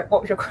forgot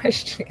what was your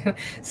question again?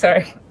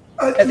 Sorry.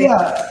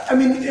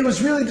 It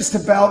was really just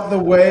about the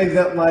way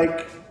that,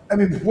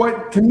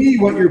 what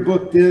your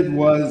book did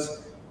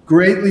was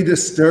greatly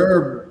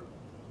disturb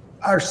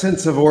our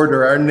sense of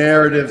order, our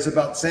narratives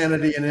about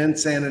sanity and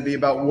insanity,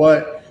 about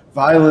what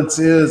violence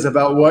is,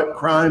 about what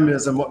crime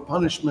is, and what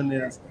punishment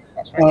is.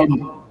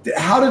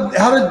 How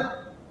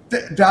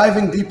did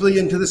diving deeply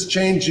into this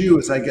change you,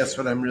 is I guess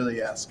what I'm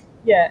really asking.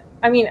 Yeah,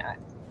 I mean,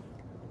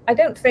 I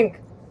don't think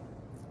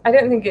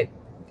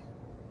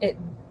it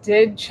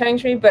did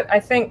change me, but I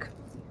think,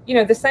 you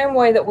know, the same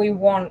way that we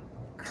want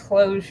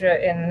closure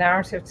in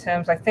narrative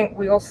terms, I think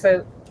we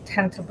also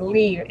tend to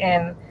believe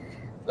in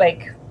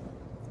like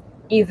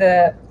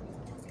either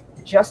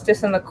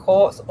justice in the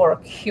courts or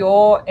a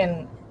cure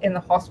in the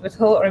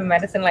hospital or in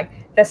medicine. Like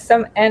there's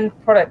some end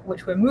product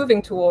which we're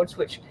moving towards,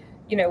 which,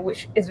 you know,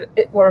 which is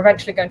we're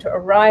eventually going to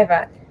arrive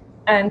at.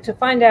 And to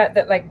find out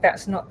that like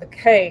that's not the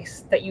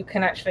case, that you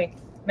can actually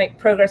make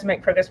progress,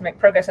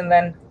 and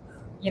then,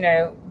 you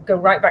know, go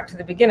right back to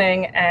the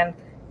beginning, and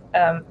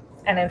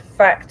in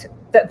fact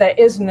that there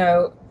is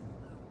no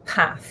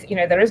path, you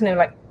know, there is no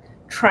like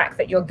track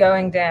that you're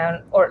going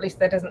down, or at least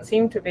there doesn't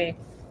seem to be.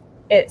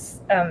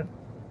 It's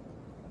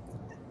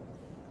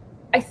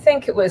I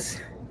think it was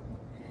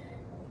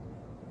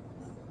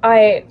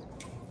I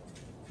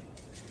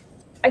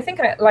think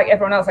like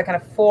everyone else, I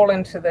kind of fall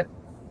into the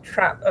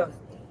trap of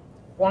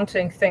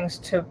wanting things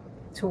to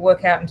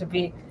work out and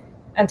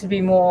to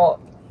be more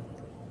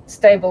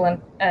stable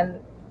and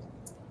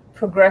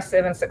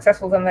progressive and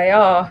successful than they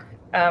are.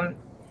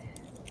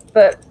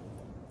 But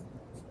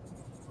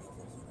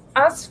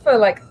as for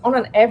like on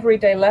an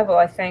everyday level,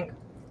 I think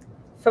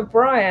for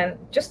Brian,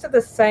 just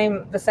the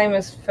same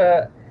as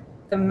for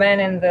the men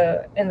in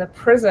the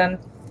prison,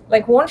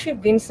 like once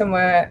you've been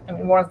somewhere, I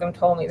mean, one of them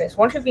told me this,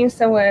 once you've been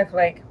somewhere for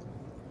like,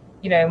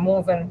 you know,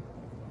 more than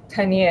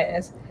 10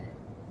 years,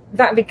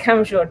 that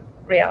becomes your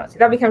reality.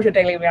 That becomes your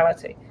daily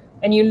reality.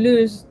 And you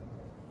lose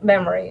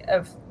memory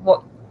of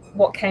what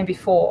came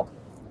before.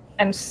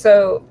 And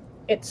so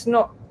it's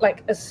not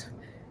like as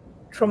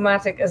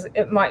traumatic as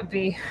it might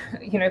be,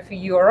 you know, for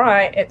you or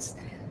I.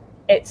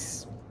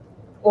 It's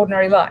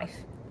ordinary life.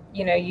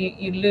 You know,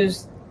 you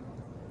lose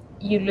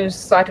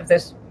sight of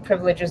those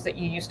privileges that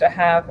you used to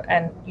have,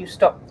 and you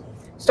stop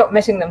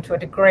missing them to a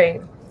degree.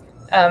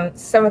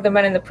 Some of the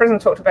men in the prison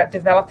talked about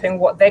developing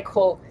what they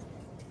call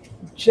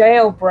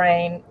jail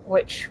brain,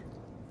 which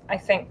I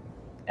think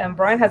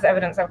Brian has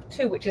evidence of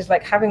too, which is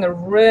like having a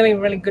really,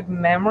 really good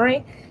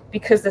memory,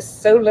 because there's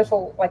so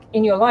little like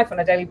in your life on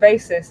a daily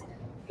basis,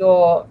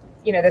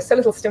 there's so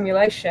little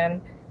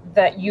stimulation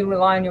that you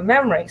rely on your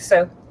memory.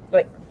 So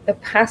like the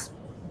past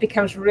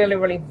becomes really,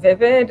 really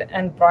vivid,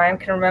 and Brian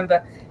can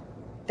remember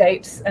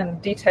dates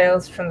and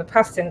details from the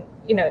past in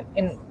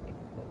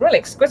really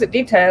exquisite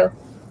detail.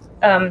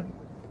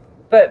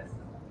 But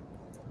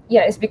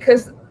yeah, it's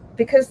because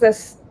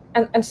there's,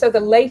 and so the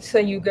later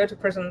you go to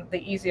prison, the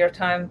easier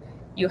time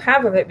you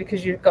have of it,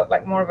 because you've got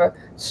like more of a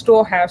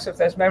storehouse of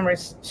those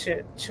memories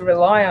to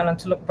rely on and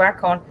to look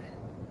back on,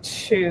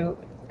 to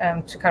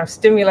kind of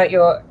stimulate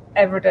your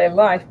everyday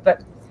life.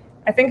 But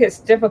I think it's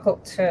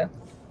difficult to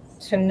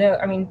know.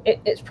 I mean,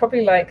 it's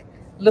probably like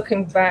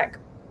looking back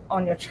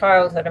on your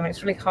childhood. I mean,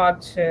 it's really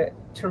hard to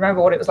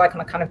remember what it was like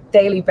on a kind of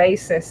daily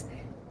basis,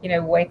 you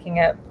know, waking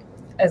up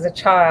as a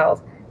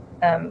child.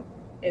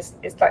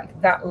 It's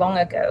like that long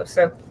ago.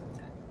 So,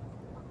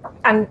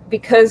 and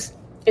because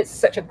it's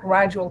such a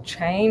gradual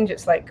change,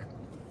 it's like,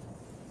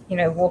 you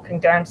know, walking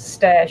down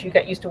stairs. You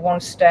get used to one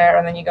stair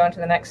and then you go into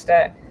the next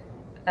stair.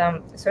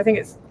 So I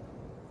think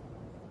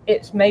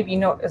it's maybe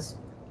not as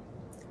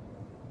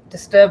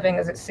disturbing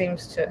as it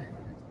seems to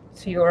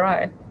you or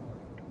I. I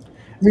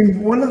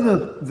mean, one of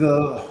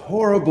the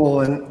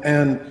horrible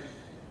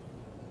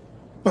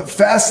but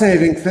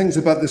fascinating things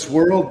about this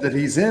world that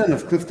he's in,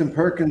 of Clifton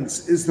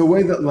Perkins, is the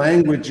way that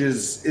language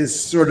is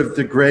sort of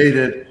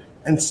degraded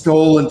and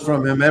stolen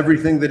from him.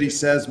 Everything that he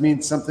says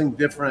means something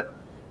different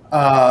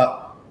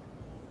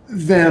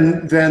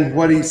than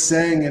what he's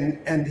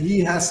saying, and he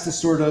has to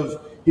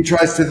he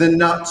tries to then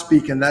not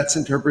speak, and that's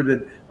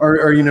interpreted,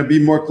 or you know,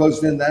 be more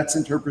closed in, that's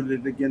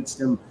interpreted against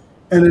him.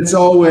 And it's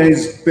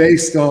always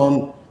based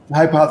on the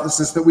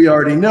hypothesis that we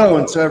already know,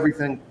 and so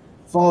everything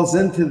falls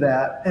into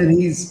that. And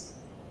he's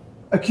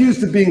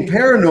accused of being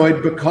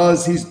paranoid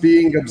because he's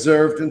being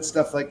observed and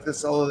stuff like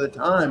this all of the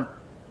time.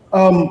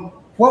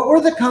 What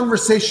were the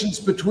conversations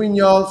between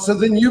y'all? So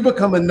then you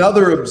become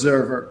another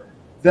observer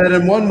that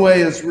in one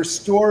way is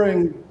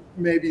restoring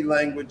maybe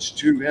language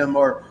to him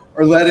or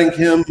letting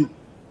him,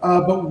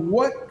 but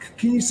what,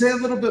 can you say a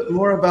little bit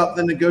more about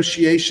the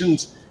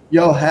negotiations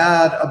y'all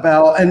had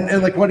about,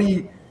 and like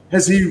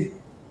has he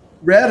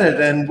read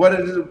it, and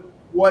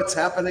what's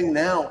happening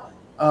now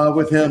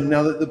with him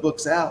now that the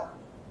book's out?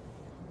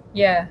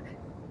 Yeah,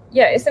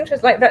 it's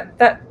interesting. Like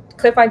that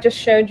clip I just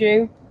showed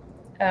you,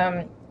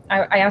 I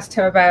asked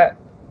him about,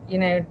 you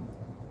know,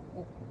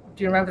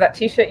 do you remember that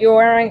T-shirt you were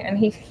wearing? And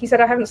he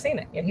said, I haven't seen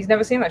it. You know, he's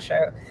never seen that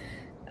show.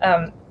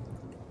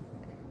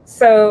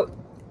 So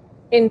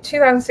in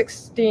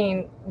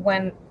 2016,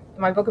 when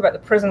my book about the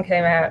prison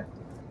came out,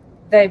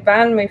 they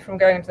banned me from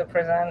going to the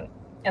prison,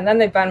 and then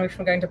they banned me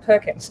from going to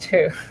Perkins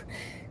too.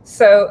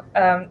 So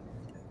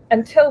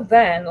until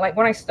then, like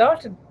when I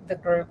started the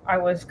group, I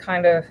was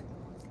kind of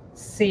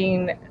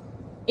seen,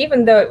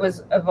 even though it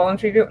was a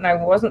voluntary group and I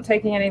wasn't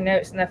taking any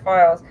notes in their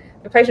files,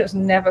 the patients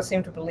never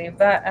seemed to believe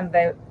that, and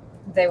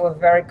they were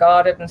very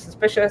guarded and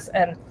suspicious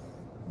and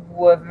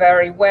were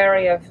very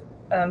wary of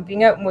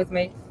being open with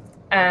me.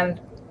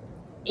 And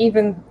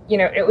even,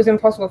 it was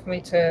impossible for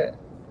me to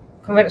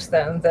convince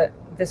them that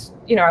this,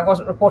 I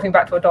wasn't reporting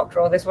back to a doctor,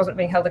 or this wasn't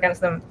being held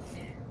against them.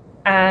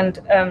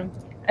 And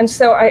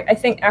so I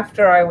think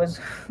after I was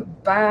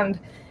banned,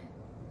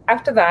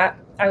 after that,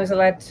 I was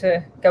allowed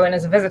to go in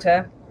as a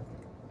visitor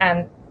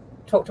and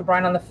talk to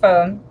Brian on the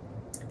phone.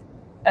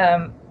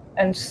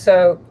 And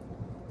so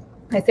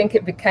I think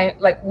it became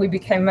like, we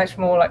became much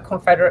more like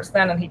confederates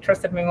then, and he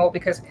trusted me more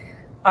because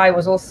I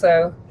was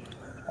also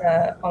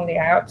on the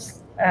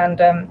outs,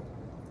 and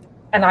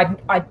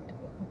I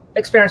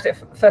experienced it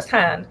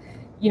firsthand,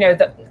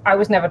 that I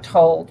was never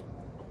told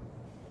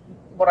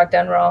what I'd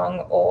done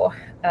wrong, or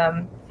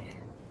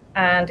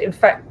and in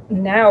fact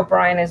now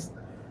Brian is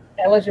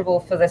eligible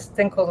for this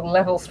thing called a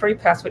level 3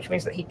 pass, which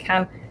means that he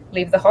can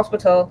leave the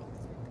hospital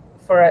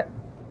for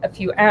a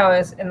few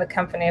hours in the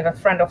company of a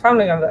friend or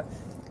family member.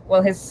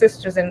 Well, his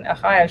sister's in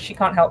Ohio, she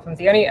can't help him.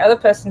 The only other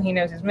person he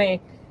knows is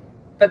me,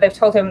 but they've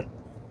told him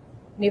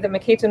neither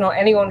Mikita nor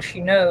anyone she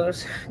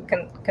knows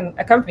can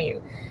accompany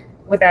you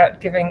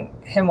without giving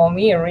him or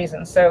me a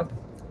reason. So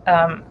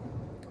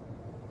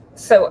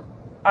so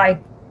I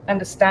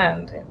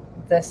understand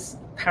this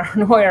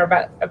paranoia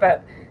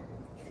about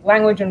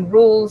language and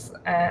rules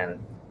and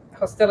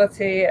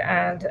hostility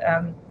and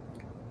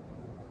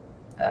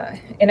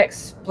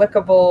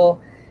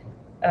inexplicable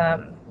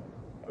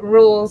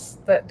rules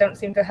that don't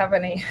seem to have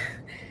any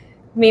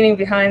meaning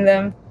behind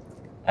them.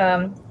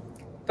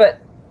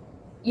 But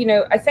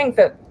I think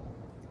that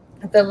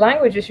the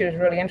language issue is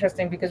really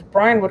interesting, because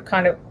Brian would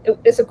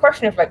it's a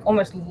question of like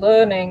almost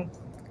learning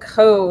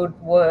code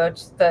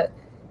words that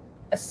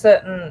a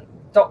certain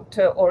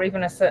doctor or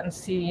even a certain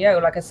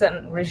CEO, like a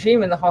certain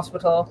regime in the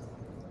hospital,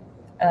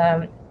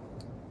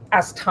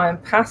 as time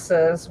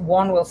passes,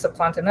 one will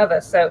supplant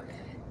another. So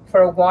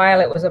for a while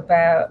it was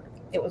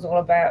all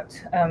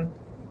about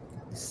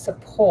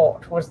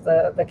support was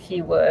the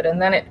key word,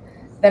 and then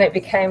it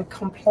became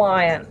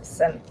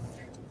compliance,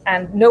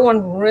 and no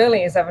one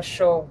really is ever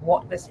sure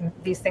what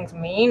these things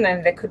mean,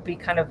 and there could be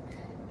kind of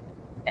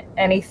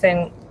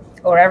anything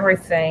or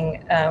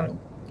everything.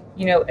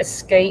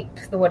 Escape,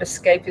 the word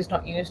escape is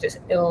not used, it's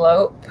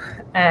elope,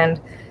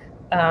 and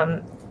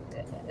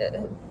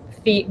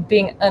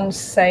being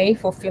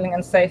unsafe or feeling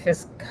unsafe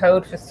is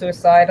code for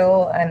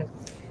suicidal, and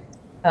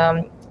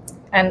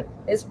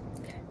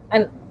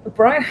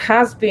Brian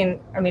has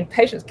been,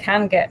 patients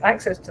can get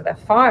access to their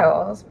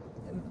files,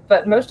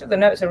 but most of the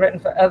notes are written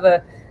for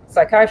other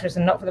psychiatrists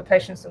and not for the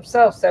patients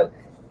themselves. So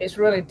it's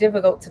really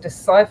difficult to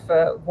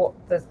decipher what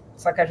the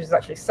psychiatrist is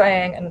actually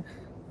saying and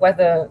what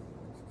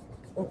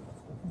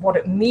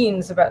it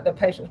means about the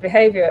patient's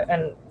behavior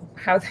and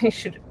how they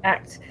should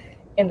act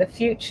in the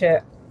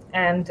future.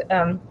 And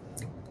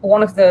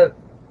one of the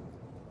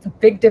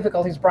big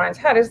difficulties Brian's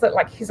had is that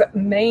like his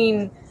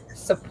main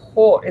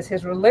support is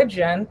his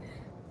religion,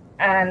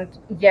 and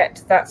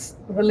yet that's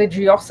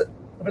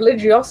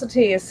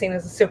religiosity is seen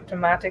as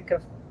symptomatic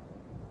of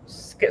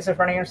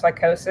schizophrenia and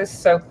psychosis.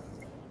 So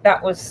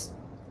that was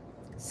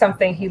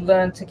something he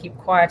learned to keep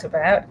quiet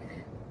about,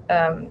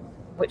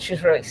 which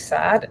is really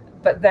sad.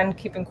 But then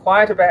keeping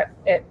quiet about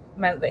it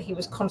meant that he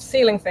was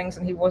concealing things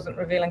and he wasn't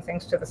revealing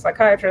things to the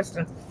psychiatrist.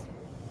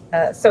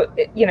 And so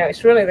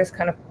it's really this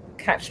kind of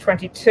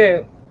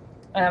catch-22.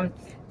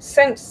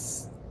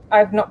 Since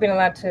I've not been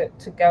allowed to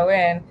go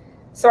in,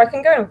 so I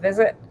can go and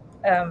visit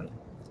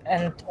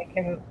and take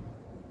him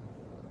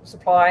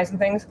supplies and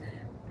things.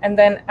 And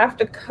then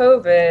after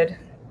COVID,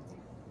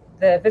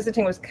 the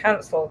visiting was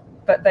cancelled,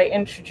 but they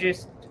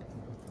introduced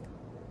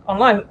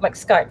online, like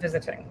Skype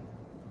visiting.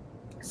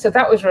 So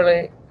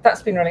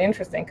that's been really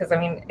interesting, because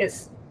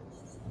it's,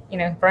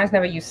 Brian's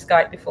never used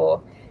Skype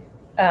before.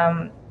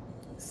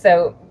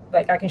 So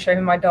like I can show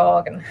him my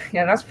dog, and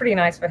that's pretty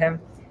nice for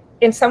him.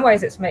 In some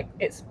ways it's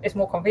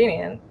more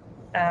convenient.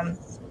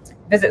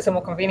 Visits are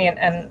more convenient,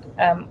 and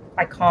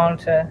I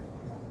can't, I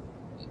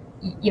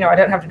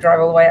don't have to drive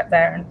all the way up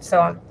there and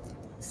so on.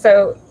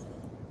 So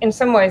in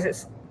some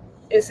ways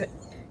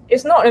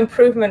it's not an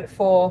improvement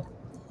for,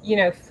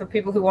 for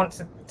people who want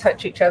to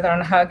touch each other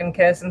and hug and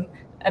kiss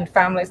and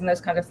families and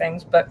those kind of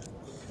things, but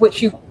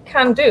which you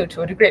can do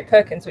to a degree at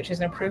Perkins, which is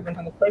an improvement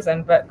on the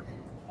prison. But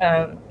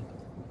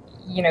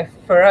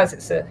for us,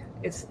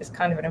 it's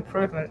kind of an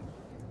improvement.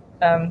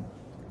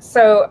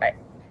 So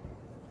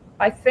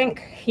I think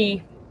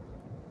he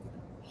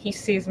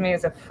sees me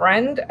as a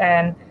friend,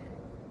 and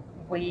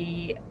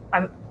we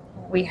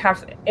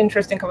have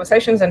interesting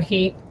conversations, and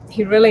he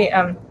really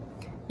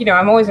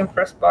I'm always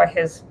impressed by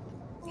his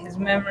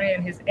memory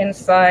and his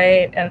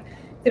insight. And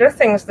there are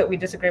things that we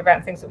disagree about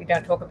and things that we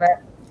don't talk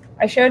about.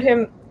 I showed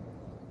him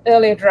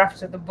earlier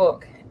drafts of the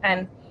book,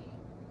 and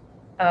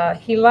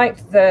he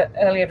liked the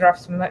earlier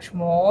drafts much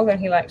more than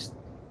he likes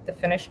the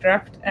finished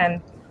draft, and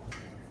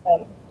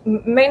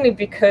mainly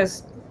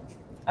because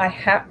I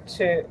had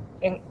to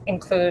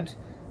include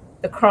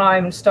the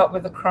crime, start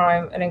with the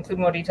crime, and include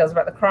more details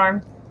about the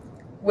crime,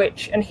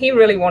 and he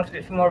really wanted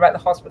it to be more about the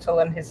hospital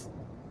and his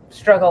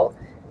struggle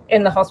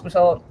in the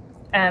hospital.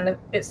 And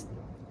it's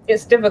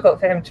difficult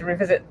for him to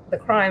revisit the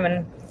crime,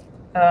 and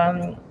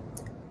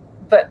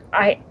but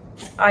I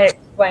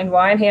explained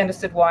why, and he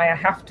understood why I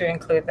have to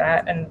include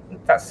that, and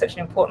that's such an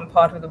important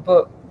part of the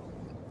book.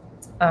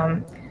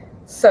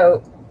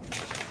 So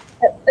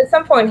at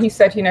some point he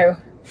said, you know,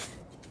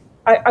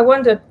 I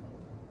wondered,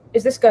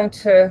 is this going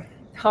to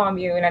harm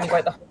you in any way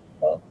at the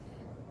hospital?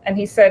 And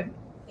he said,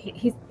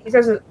 he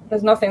says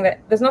there's nothing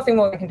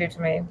more they can do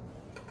to me,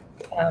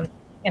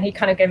 and he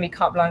kind of gave me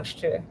carte blanche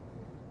to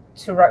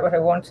write what I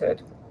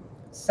wanted.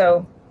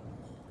 So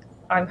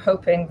I'm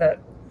hoping that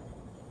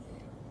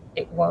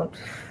it won't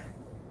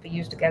be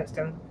used against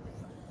him.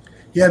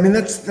 Yeah, I mean,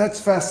 that's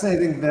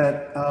fascinating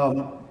that,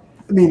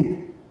 I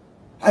mean,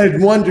 I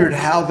had wondered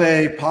how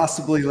they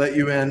possibly let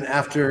you in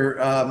after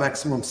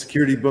Maximum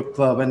Security Book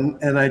Club,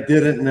 and I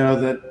didn't know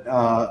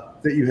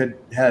that you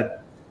had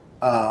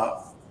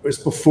it was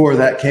before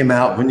that came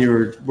out when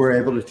you were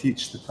able to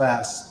teach the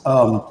class.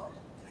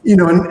 You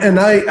know, and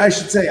I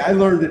should say I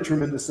learned a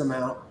tremendous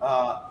amount.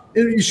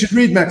 You should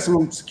read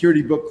Maximum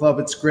Security Book Club.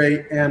 It's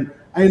great. And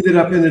I ended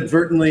up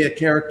inadvertently a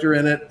character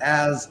in it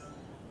as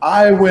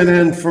I went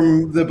in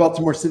from the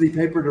Baltimore City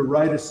paper to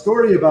write a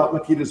story about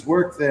Mikita's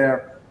work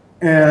there.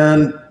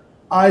 And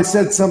I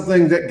said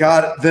something that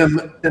got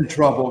them in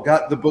trouble,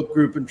 got the book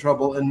group in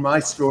trouble in my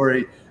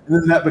story. And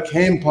then that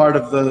became part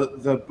of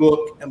the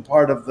book and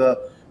part of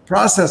the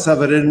process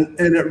of it. And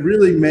it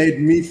really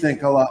made me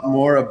think a lot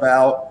more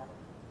about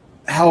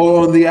how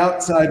on the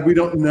outside we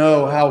don't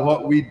know how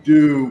what we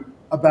do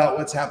about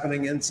what's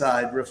happening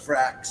inside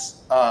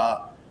refracts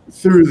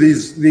through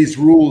these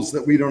rules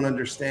that we don't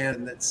understand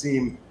and that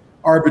seem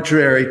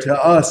arbitrary to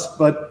us.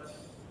 But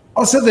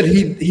also that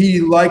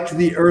he liked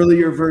the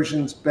earlier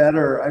versions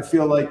better, I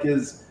feel like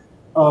is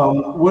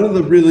one of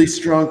the really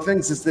strong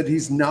things is that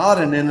he's not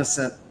an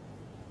innocent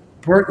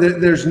person.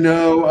 There's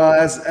no,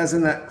 as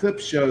in that clip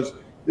shows,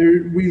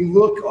 we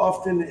look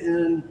often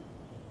in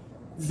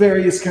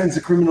various kinds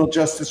of criminal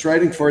justice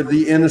writing for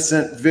the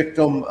innocent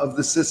victim of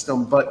the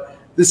system, but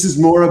this is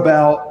more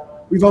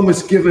about, we've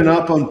almost given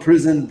up on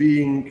prison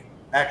being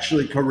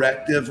actually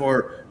corrective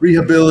or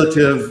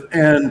rehabilitative,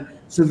 and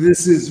so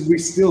this is, we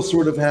still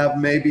sort of have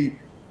maybe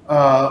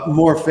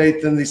more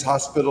faith in these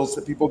hospitals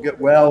that people get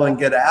well and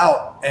get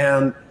out,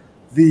 and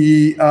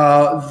the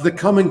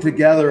coming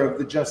together of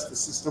the justice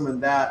system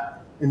and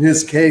that, in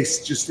his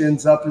case, just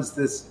ends up as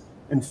this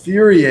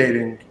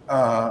infuriating,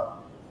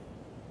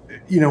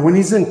 you know, when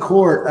he's in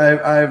court,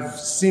 I've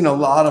seen a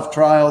lot of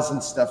trials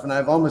and stuff, and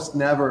I've almost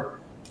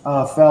never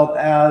felt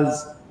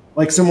as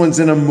like someone's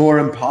in a more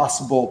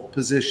impossible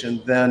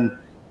position than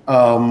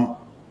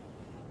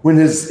when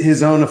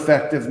his own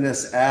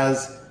effectiveness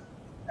as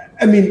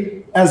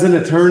an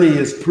attorney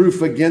is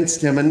proof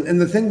against him. And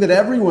the thing that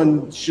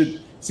everyone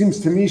seems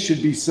to me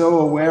should be so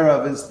aware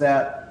of is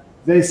that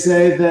they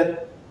say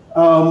that,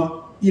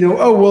 you know,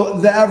 oh, well,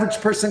 the average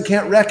person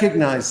can't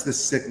recognize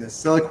this sickness.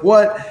 So like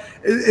what?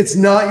 It's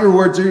not your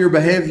words or your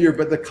behavior,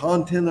 but the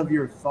content of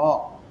your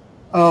thought.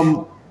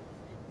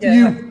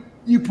 Yeah.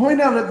 You point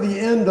out at the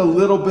end a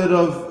little bit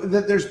of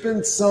that there's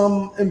been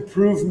some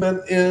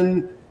improvement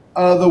in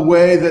the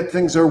way that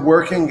things are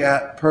working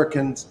at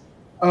Perkins.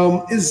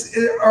 Are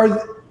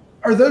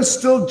those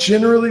still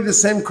generally the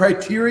same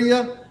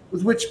criteria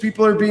with which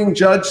people are being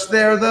judged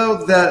there,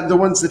 though? That the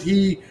ones that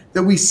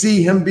we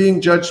see him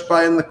being judged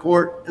by in the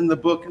court in the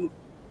book?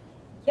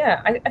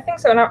 Yeah, I think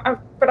so.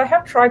 But I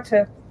have tried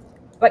to,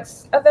 like,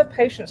 other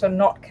patients are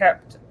not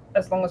kept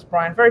as long as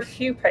Brian. Very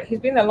few he's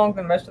been there longer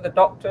than most of the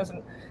doctors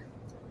and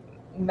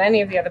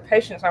many of the other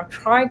patients. I've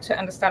tried to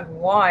understand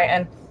why,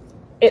 and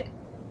it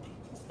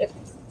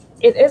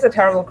is a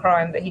terrible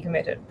crime that he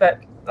committed. But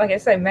like I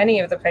say, many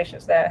of the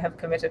patients there have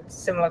committed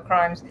similar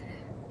crimes.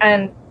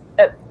 And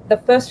at the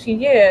first few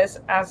years,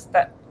 as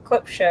that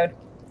clip showed,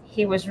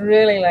 he was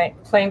really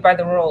like playing by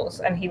the rules,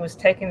 and he was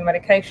taking the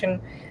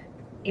medication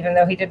even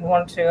though he didn't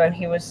want to, and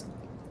he was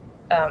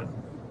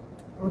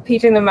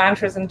repeating the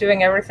mantras and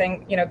doing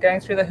everything, you know, going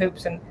through the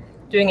hoops and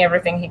doing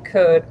everything he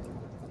could.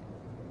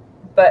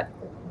 But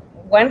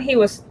when he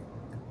was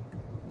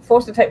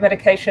forced to take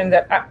medication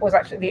that was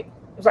actually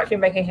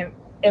making him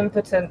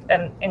impotent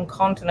and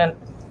incontinent,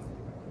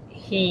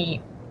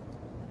 he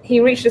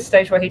reached a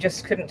stage where he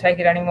just couldn't take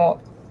it anymore,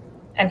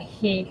 and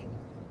he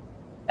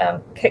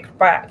kicked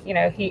back. You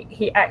know,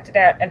 he acted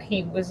out, and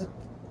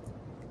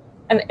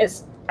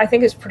I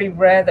think it's pretty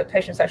rare that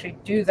patients actually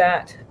do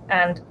that,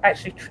 and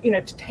actually, you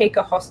know, to take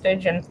a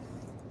hostage and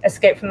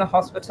escape from the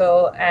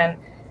hospital and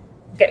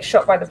get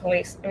shot by the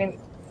police. I mean,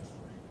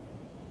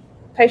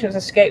 patients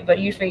escape, but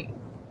usually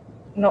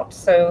not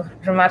so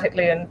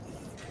dramatically, and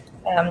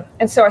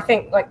so I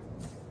think like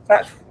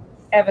that's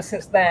ever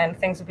since then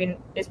it's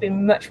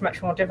been much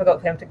more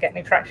difficult for him to get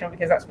any traction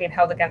because that's been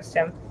held against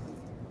him.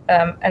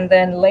 And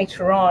then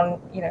later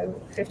on, you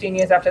know, 15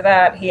 years after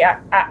that, he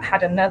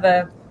had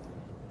another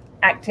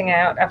acting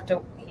out after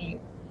he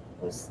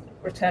was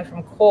returned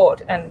from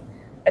court and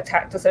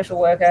attacked a social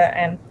worker,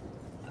 and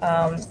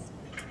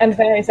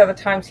various other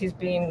times he's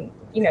been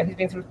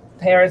through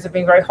periods of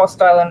being very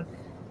hostile and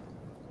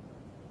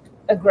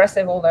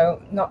aggressive,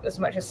 although not as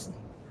much as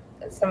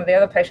some of the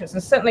other patients.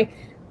 And certainly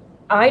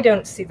I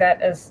don't see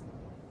that as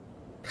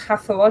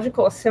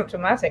pathological or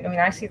symptomatic. I mean,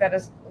 I see that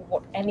as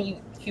what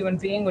any human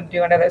being would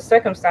do under those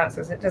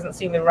circumstances. It doesn't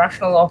seem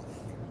irrational or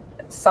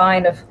a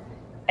sign of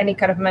any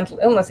kind of mental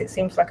illness. It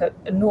seems like a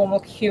normal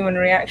human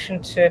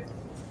reaction to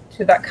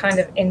that kind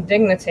of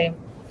indignity.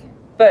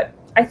 But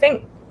I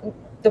think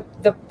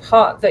the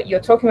part that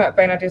you're talking about,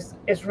 Baynard,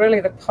 is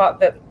really the part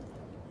that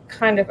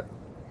kind of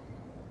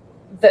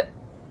that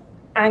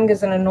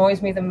angers and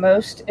annoys me the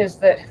most, is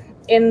that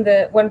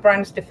when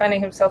Brian's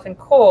defending himself in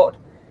court,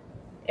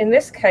 in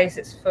this case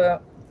it's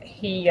for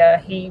he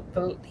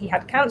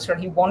had cancer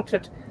and he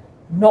wanted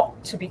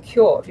not to be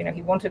cured. You know,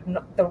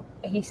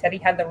 he said he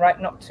had the right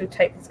not to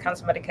take this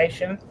cancer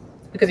medication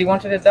because he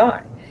wanted to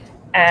die,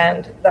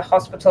 and the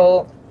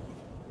hospital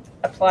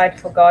applied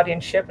for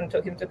guardianship and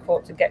took him to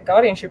court to get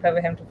guardianship over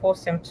him, to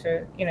force him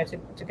to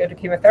go to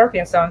chemotherapy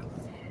and so on.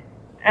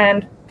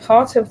 And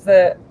part of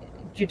the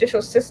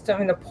judicial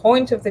system, and the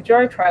point of the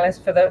jury trial, is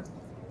for the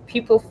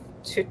people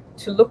to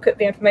look at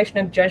the information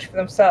and judge for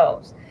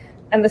themselves,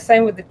 and the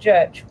same with the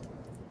judge.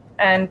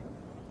 And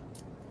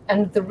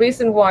the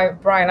reason why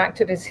Brian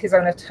acted as his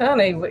own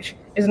attorney, which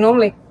is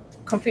normally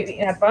completely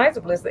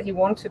inadvisable, is that he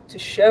wanted to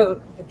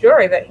show the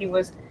jury that he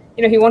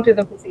wanted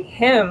them to see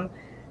him.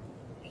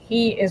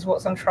 He is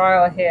what's on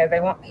trial here.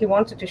 He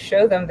wanted to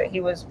show them that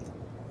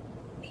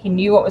he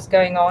knew what was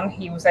going on.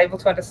 He was able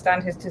to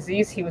understand his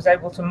disease. He was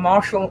able to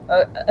marshal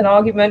an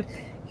argument.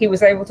 He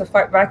was able to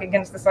fight back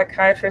against the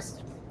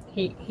psychiatrist.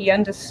 He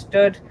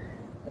understood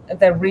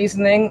their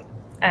reasoning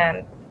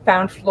and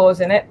found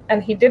flaws in it,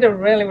 and he did a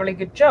really, really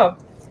good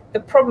job. The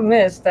problem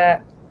is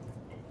that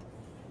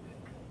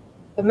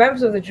the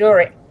members of the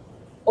jury,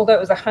 although it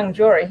was a hung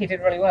jury, he did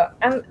really well.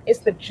 And it's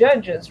the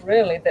judges,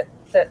 really, that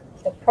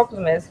the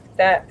problem is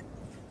that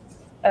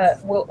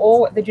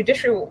the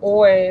judiciary will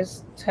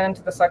always turn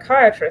to the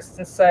psychiatrist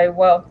and say,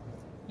 well,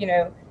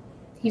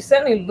 he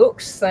certainly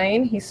looks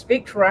sane, he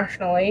speaks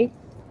rationally,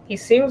 he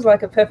seems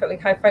like a perfectly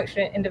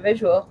high-functioning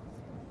individual,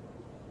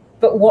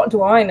 but what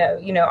do I know?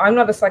 I'm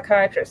not a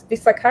psychiatrist.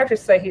 These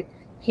psychiatrists say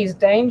he's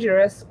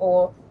dangerous,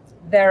 or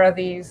there are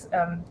these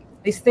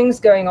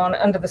things going on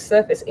under the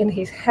surface in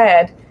his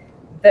head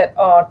that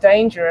are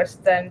dangerous.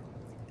 Then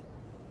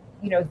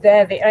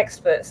they're the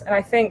experts. And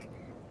I think,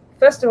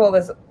 first of all,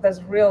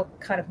 there's real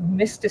kind of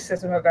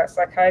mysticism about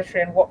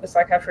psychiatry and what the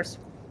psychiatrists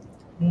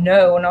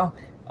know and are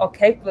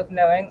capable of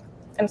knowing.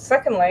 And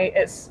secondly,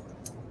 it's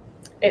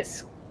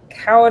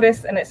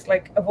cowardice, and it's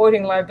like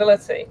avoiding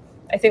liability.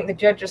 I think the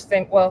judges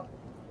think, well,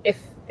 if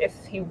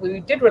we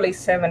did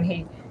release him and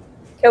he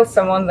killed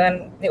someone,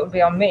 then it would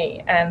be on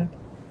me. And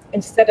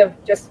instead of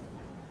just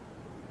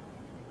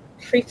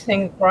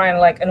treating Brian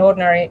like an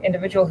ordinary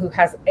individual who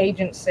has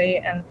agency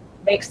and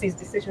makes these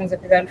decisions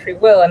of his own free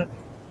will, and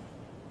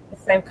the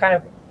same kind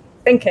of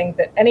thinking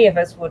that any of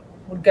us would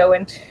go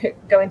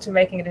into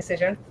making a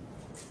decision,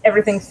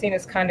 everything's seen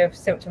as kind of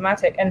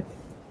symptomatic. And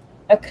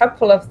a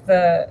couple of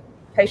the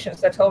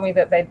patients that told me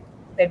that they'd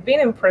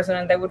been in prison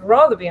and they would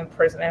rather be in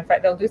prison. In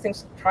fact, they'll do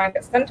things to try and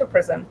get sent to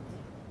prison,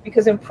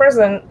 because in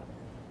prison,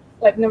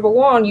 like, number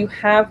one, you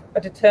have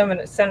a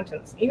determinate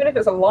sentence. Even if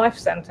it's a life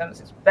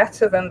sentence, it's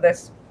better than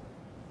this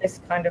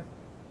kind of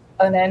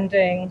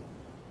unending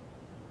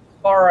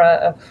horror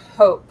of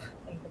hope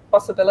and the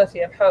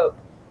possibility of hope.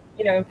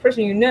 In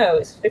prison,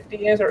 it's 50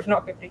 years or it's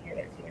not 50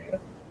 years. You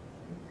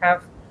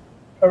have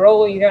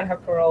parole or you don't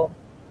have parole.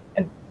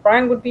 And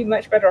Brian would be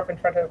much better off in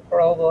front of a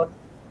parole board.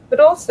 But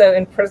also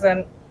in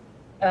prison,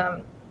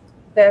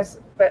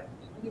 but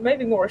you may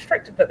be more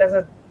restricted, but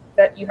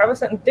that you have a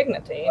certain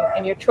dignity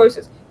in your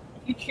choices.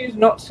 If you choose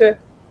not to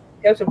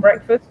go to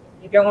breakfast,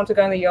 you don't want to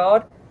go in the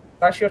yard,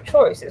 that's your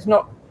choice. It's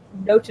not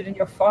noted in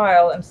your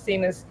file and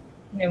seen as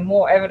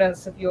more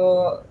evidence of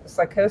your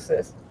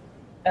psychosis.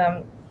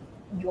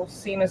 You're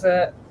seen as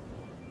a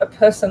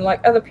person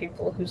like other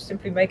people who's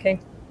simply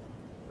making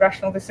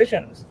rational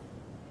decisions.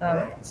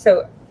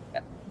 So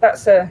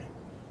that's a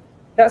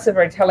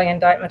very telling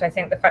indictment, I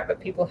think, the fact that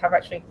people have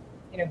actually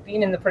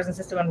been in the prison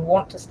system and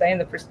want to stay in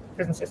the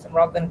prison system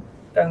rather than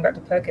going back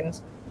to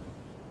Perkins.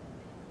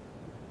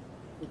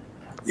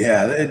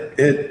 Yeah,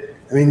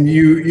 I mean,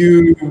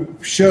 you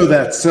show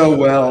that so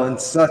well in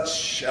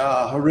such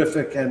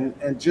horrific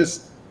and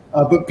just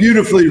but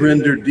beautifully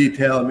rendered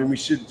detail. I mean, we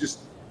should just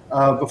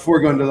before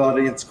going to the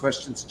audience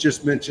questions,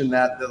 just mention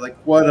that like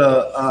what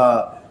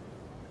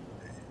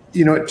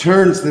it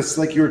turns this,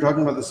 like you were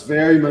talking about, this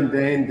very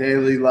mundane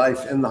daily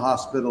life in the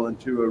hospital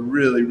into a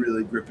really,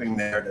 really gripping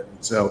narrative.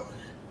 And so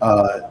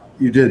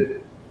you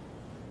did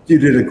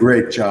a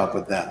great job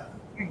with that.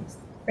 Thanks.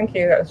 Thank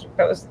you.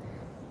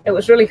 It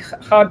was really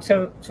hard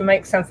to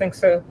make something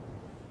so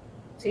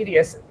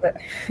tedious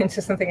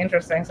into something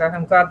interesting. So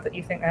I'm glad that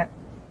you think that.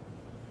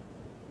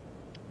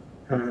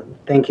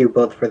 Thank you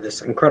both for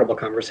this incredible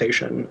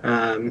conversation.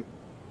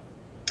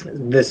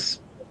 This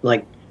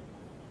it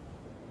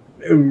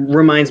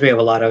reminds me of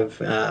a lot of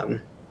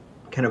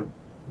kind of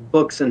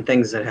books and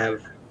things that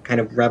have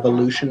kind of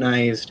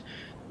revolutionized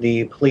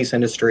the police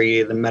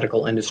industry, the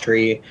medical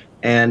industry,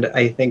 and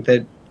I think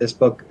that this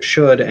book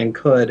should and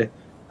could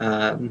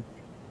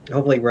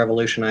hopefully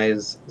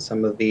revolutionize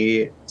some of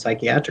the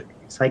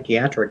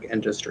psychiatric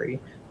industry.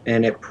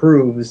 And it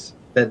proves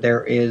that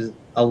there is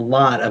a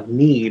lot of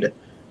need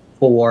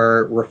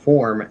for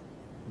reform,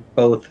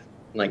 both,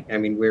 like, I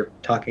mean, we're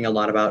talking a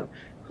lot about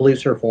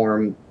police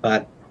reform,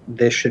 but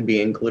this should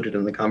be included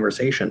in the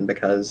conversation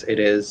because it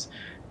is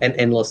an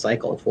endless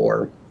cycle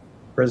for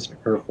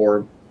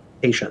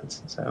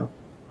patients. So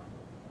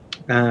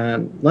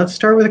let's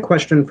start with a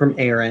question from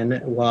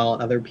Aaron while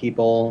other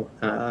people,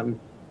 the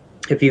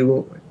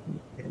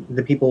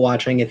people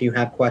watching, if you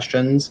have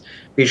questions,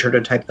 be sure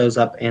to type those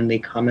up in the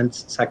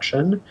comments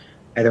section,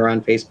 either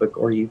on Facebook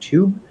or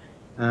YouTube.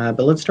 But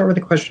let's start with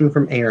a question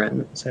from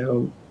Aaron.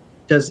 So,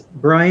 does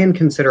Brian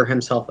consider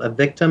himself a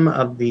victim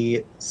of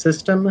the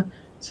system,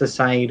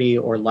 society,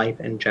 or life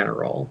in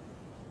general?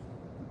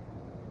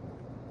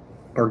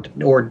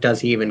 Or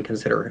does he even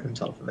consider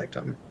himself a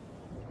victim?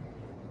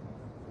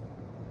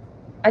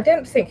 I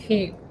don't think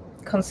he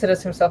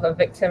considers himself a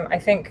victim. I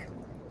think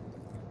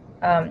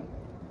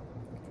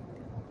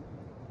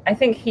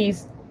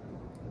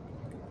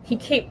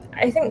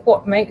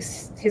what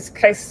makes his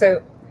case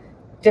so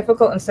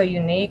difficult and so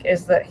unique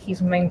is that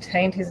he's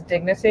maintained his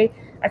dignity.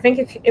 I think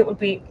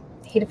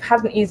he'd have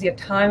had an easier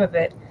time of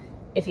it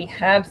if he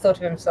had thought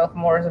of himself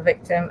more as a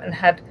victim and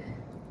had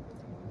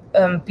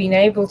been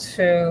able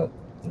to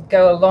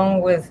go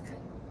along with,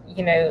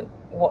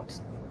 what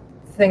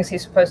things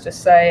he's supposed to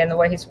say and the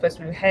way he's supposed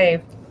to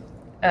behave.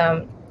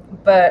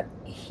 But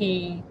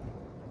he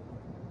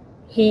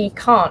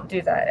can't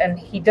do that, and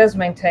he does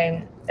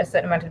maintain a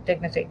certain amount of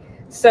dignity.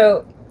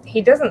 So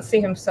he doesn't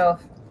see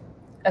himself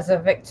as a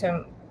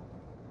victim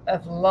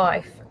of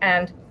life,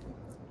 and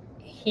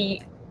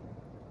he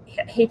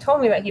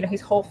told me that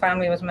his whole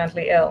family was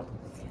mentally ill,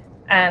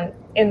 and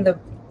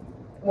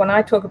when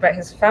I talk about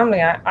his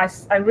family,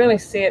 I really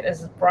see it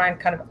as Brian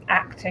kind of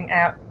acting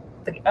out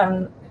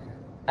the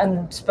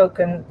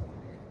unspoken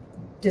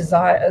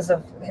desires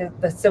of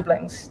the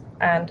siblings,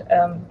 and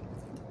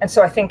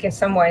so I think in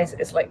some ways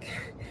it's like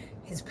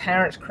his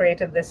parents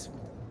created this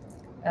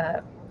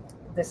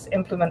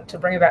implement to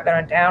bring about their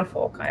own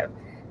downfall, kind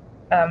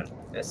of.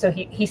 So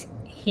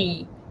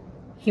he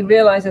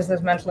realizes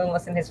there's mental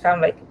illness in his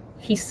family.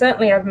 He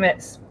certainly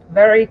admits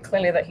very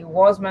clearly that he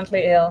was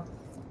mentally ill,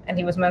 and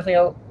he was mentally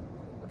ill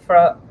for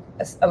a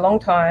long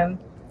time,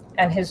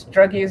 and his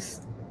drug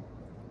use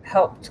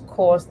helped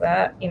cause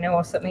that,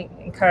 or certainly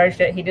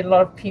encouraged it. He did a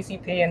lot of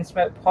PCP and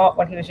smoked pot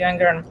when he was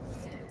younger, and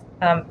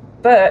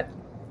but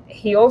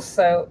he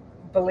also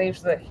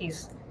believes that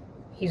he's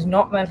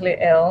not mentally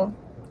ill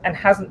and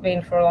hasn't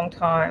been for a long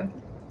time.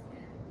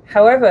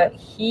 However,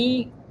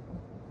 he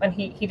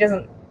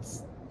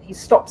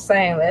stopped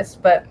saying this,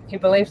 but he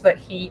believes that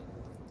he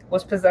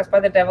was possessed by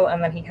the devil,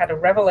 and then he had a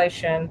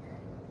revelation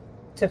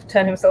to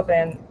turn himself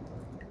in,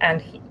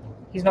 and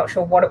he's not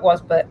sure what it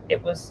was, but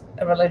it was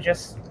a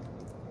religious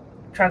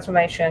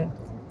transformation.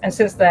 And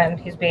since then,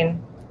 he's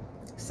been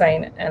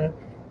sane,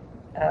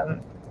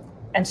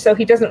 and so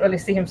he doesn't really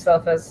see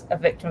himself as a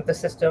victim of the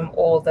system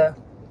or the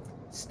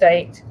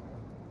state.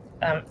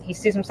 He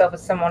sees himself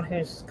as someone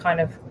who's kind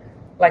of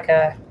like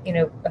a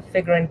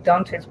figure in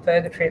Dante's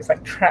Purgatory. It's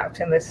like trapped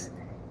in this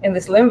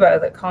limbo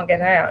that can't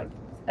get out,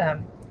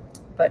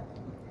 but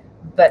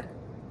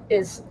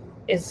is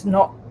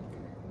not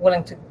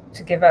willing to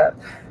give up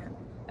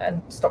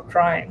and stop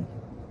trying.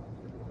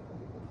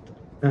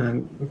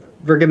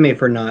 Forgive me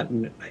for not.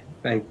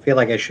 I feel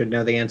like I should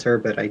know the answer,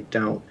 but I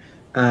don't.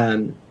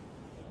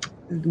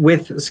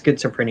 With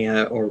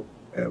schizophrenia, or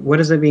what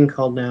is it being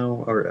called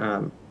now?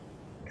 Or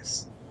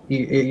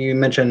you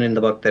mentioned in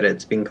the book that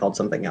it's being called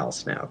something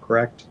else now,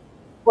 correct?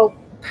 Well,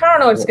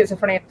 paranoid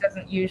schizophrenia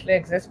doesn't usually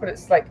exist, but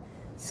it's like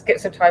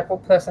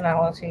schizotypal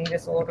personality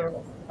disorder.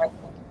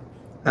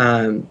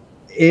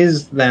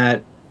 Is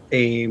that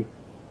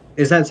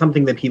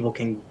something that people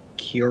can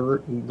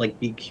cure, like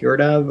be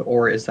cured of,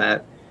 or is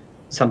that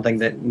something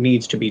that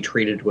needs to be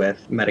treated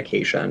with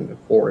medication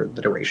for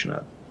the duration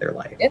of their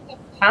life? In the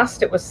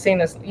past, it was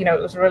seen as,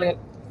 it was really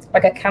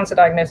like a cancer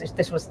diagnosis.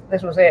 This was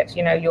it.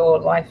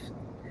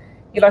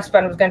 Your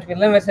lifespan was going to be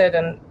limited,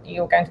 and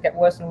you're going to get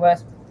worse and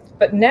worse.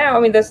 But now, I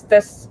mean,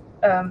 there's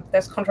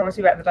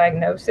controversy about the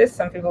diagnosis.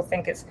 Some people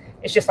think it's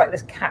just like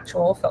this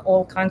catch-all for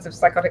all kinds of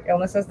psychotic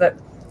illnesses that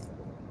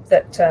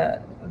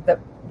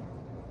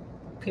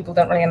people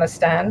don't really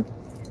understand.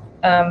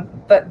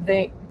 But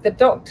the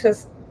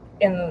doctors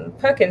in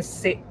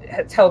Perkins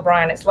tell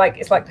Brian it's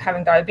like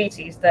having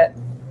diabetes, that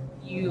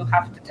you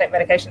have to take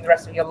medication the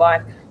rest of your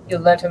life.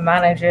 You'll learn to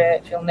manage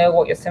it. You'll know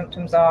what your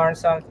symptoms are and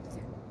so on.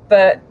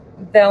 But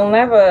they'll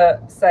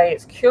never say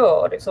it's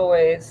cured. It's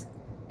always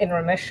in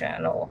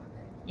remission, or,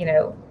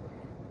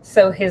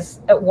 So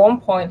at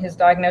one point, his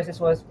diagnosis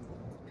was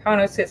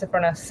paranoid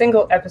schizophrenia,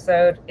 single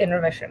episode in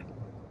remission.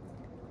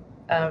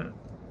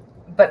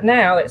 But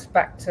now it's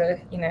back to,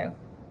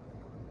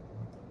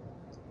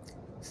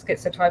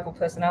 schizotypal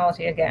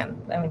personality again.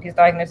 I mean, his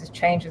diagnosis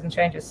changes and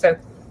changes. So,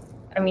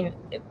 I mean,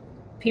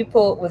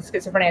 people with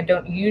schizophrenia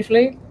don't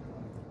usually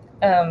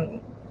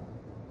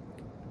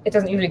it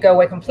doesn't usually go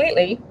away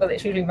completely, but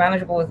it's usually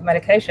manageable with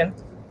medication.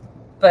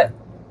 But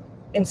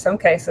in some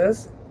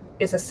cases,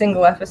 it's a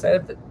single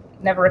episode that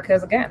never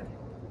occurs again.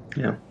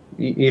 Yeah,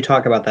 you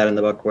talk about that in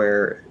the book,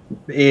 where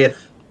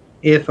if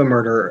a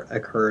murder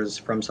occurs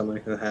from someone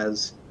who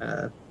has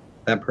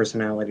that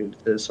personality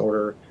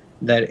disorder,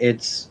 that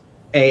it's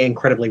A,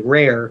 incredibly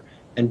rare,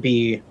 and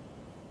B,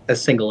 a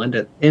single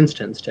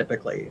instance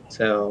typically.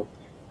 So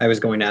I was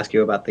going to ask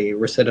you about the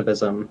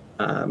recidivism,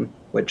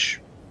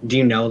 which, do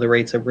you know the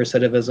rates of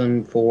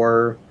recidivism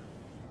for,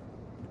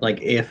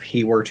 like, if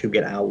he were to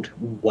get out,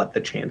 what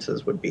the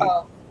chances would be?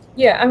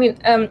 Yeah, I mean,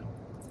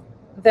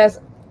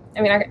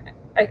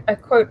 I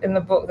quote in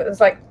the book that there's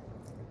like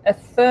a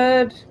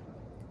third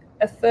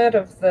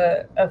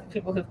of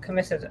people who've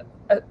committed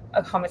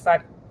a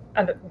homicide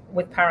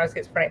with paranoid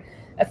schizophrenia,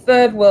 a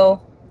third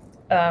will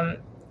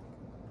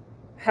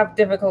have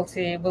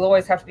difficulty, will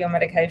always have to be on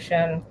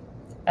medication,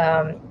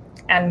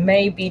 and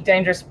may be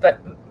dangerous, but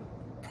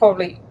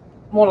probably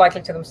more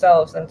likely to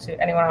themselves than to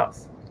anyone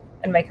else,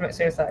 and may commit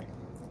suicide.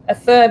 A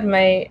third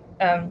may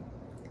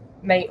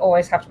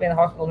always have to be in the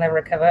hospital, never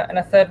recover, and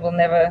a third will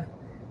never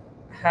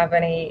have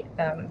any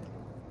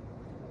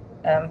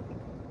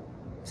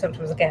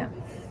symptoms again.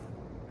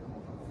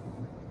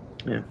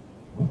 Yeah,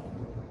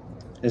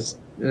 it's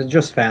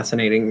just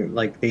fascinating,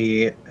 like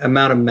the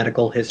amount of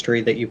medical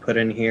history that you put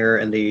in here,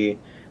 and the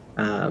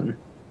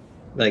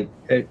like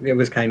it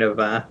was kind of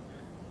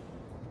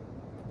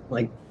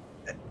like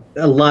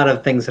a lot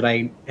of things that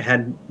I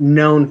had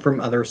known from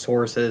other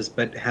sources,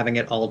 but having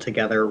it all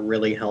together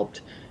really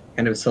helped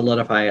kind of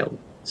solidify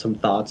some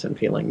thoughts and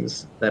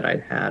feelings that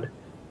I'd had.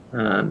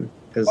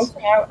 Because one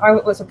thing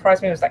what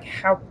surprised me was like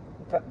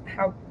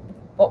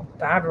what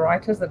bad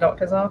writers the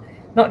doctors are.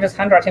 Not just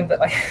handwriting, but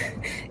like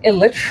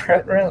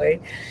illiterate,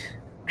 really.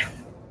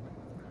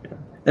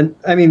 And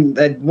I mean,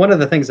 one of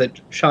the things that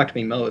shocked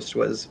me most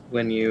was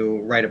when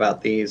you write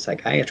about the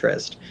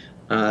psychiatrist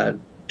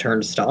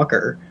turned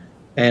stalker,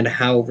 and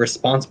how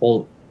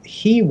responsible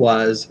he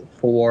was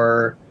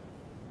for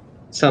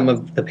some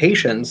of the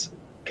patients.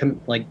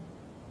 Like,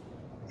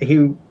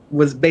 he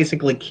was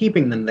basically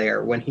keeping them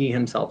there when he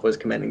himself was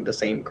committing the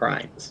same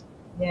crimes.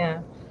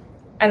 Yeah,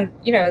 and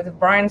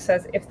Brian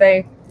says if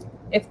the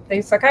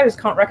psychiatrist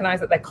can't recognize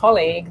that their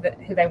colleague,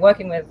 who they're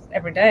working with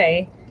every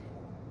day,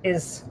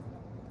 is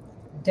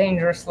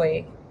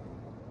dangerously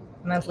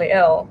mentally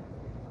ill,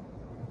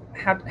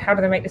 how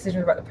do they make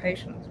decisions about the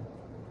patient?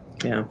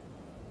 Yeah.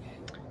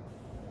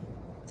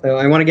 So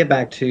I want to get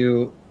back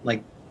to,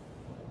 like,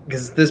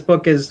 because this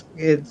book it's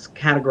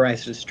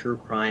categorized as true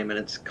crime, and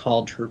it's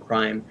called true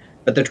crime,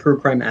 but the true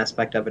crime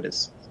aspect of it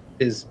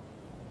is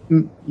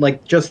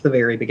like just the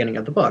very beginning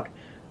of the book.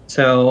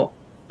 So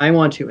I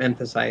want to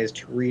emphasize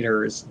to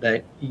readers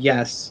that,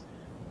 yes,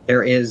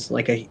 there is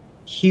like a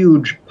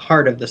huge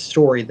part of the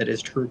story that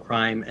is true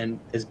crime and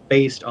is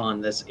based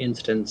on this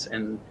instance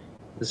and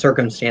the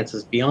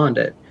circumstances beyond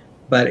it,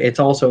 but it's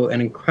also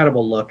an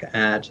incredible look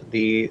at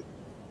the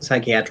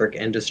psychiatric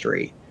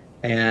industry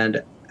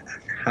and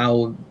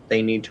how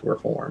they need to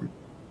reform.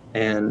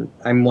 And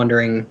I'm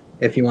wondering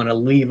if you want to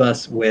leave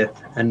us with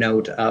a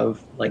note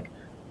of, like,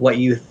 what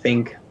you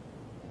think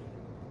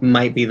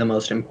might be the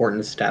most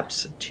important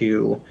steps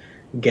to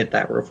get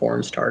that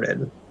reform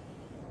started.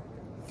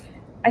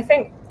 I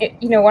think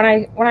when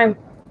I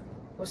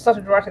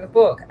started writing the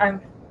book, I'm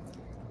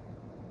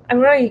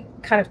really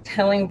kind of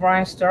telling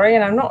Brian's story,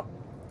 and I'm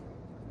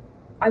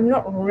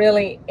not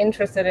really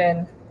interested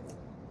in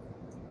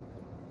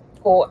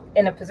or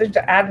in a position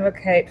to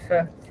advocate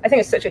for. I think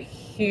it's such a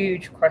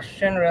huge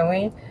question,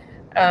 really.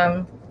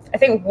 I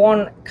think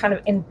one kind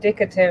of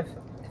indicative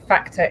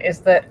factor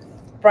is that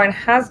Brian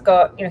has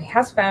got, he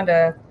has found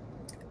a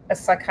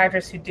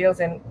psychiatrist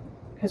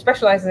who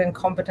specializes in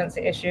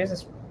competency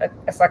issues,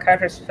 a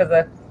psychiatrist for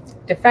the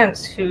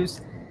defense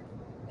who's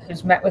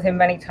met with him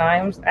many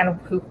times and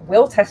who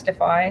will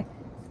testify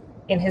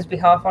in his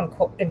behalf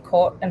in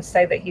court and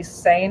say that he's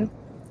sane,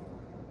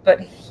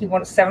 but he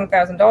wants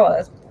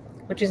 $7,000,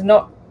 which is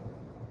not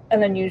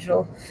an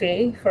unusual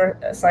fee for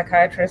a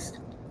psychiatrist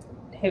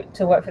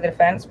to work for the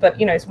defense, but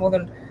it's more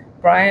than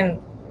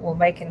Brian will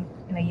make in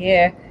a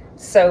year.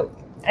 So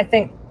I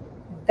think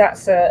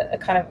that's a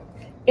kind of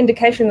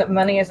indication that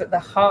money is at the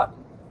heart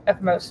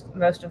of most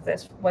of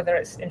this, whether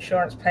it's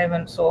insurance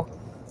payments or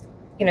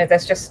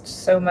there's just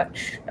so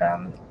much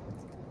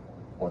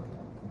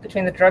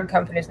between the drug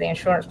companies, the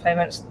insurance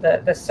payments,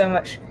 there's so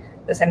much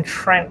that's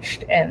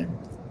entrenched in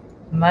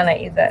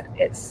money that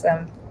it's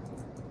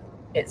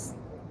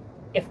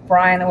if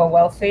Brian were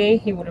wealthy,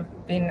 he would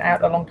have been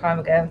out a long time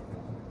ago.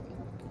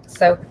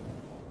 So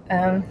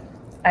I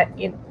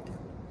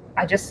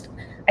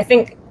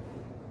think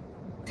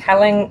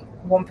telling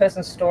one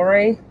person's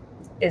story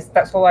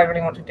that's all I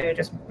really want to do,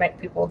 just make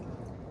people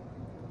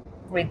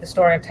read the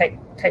story and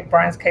take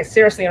Brian's case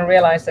seriously and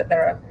realize that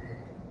that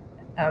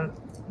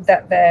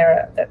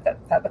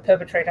the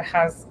perpetrator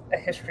has a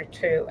history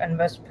too, and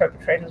most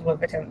perpetrators were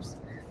victims.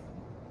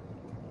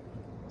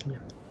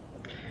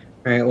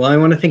 All right. Well, I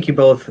want to thank you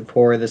both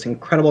for this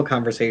incredible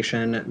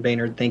conversation.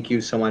 Baynard, thank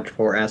you so much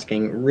for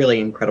asking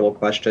really incredible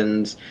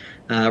questions.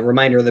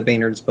 Reminder that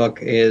Baynard's book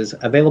is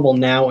available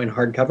now in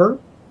hardcover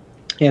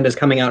and is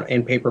coming out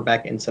in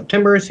paperback in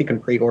September, so you can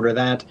pre-order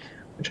that,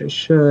 which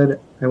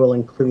I will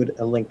include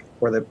a link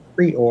for the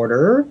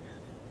pre-order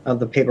of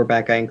the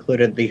paperback. I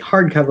included the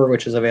hardcover,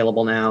 which is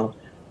available now,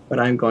 but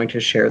I'm going to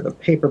share the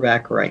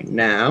paperback right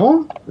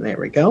now. There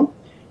we go.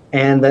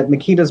 And that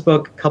Mikita's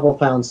book, Couple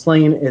Found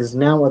Slain, is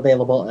now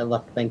available at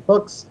Left Bank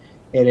Books.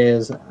 It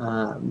is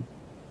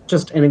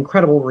just an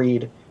incredible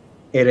read.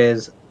 It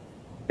is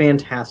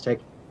fantastic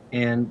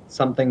and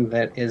something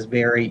that is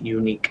very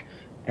unique.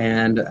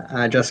 And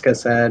Jessica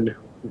said,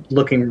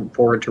 looking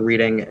forward to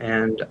reading,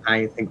 and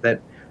I think that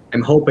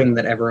I'm hoping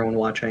that everyone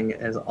watching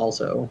is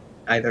also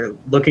either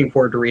looking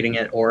forward to reading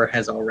it or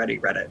has already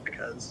read it,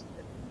 because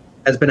it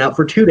has been out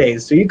for 2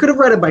 days, so you could have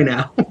read it by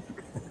now.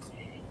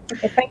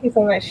 Okay, thank you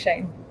so much,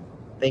 Shane.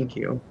 Thank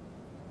you.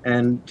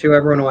 And to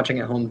everyone watching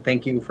at home,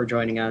 thank you for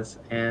joining us,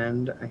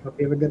 and I hope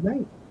you have a good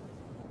night.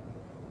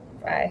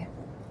 Bye.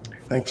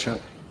 Thanks, Sean.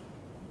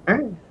 All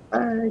right,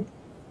 bye.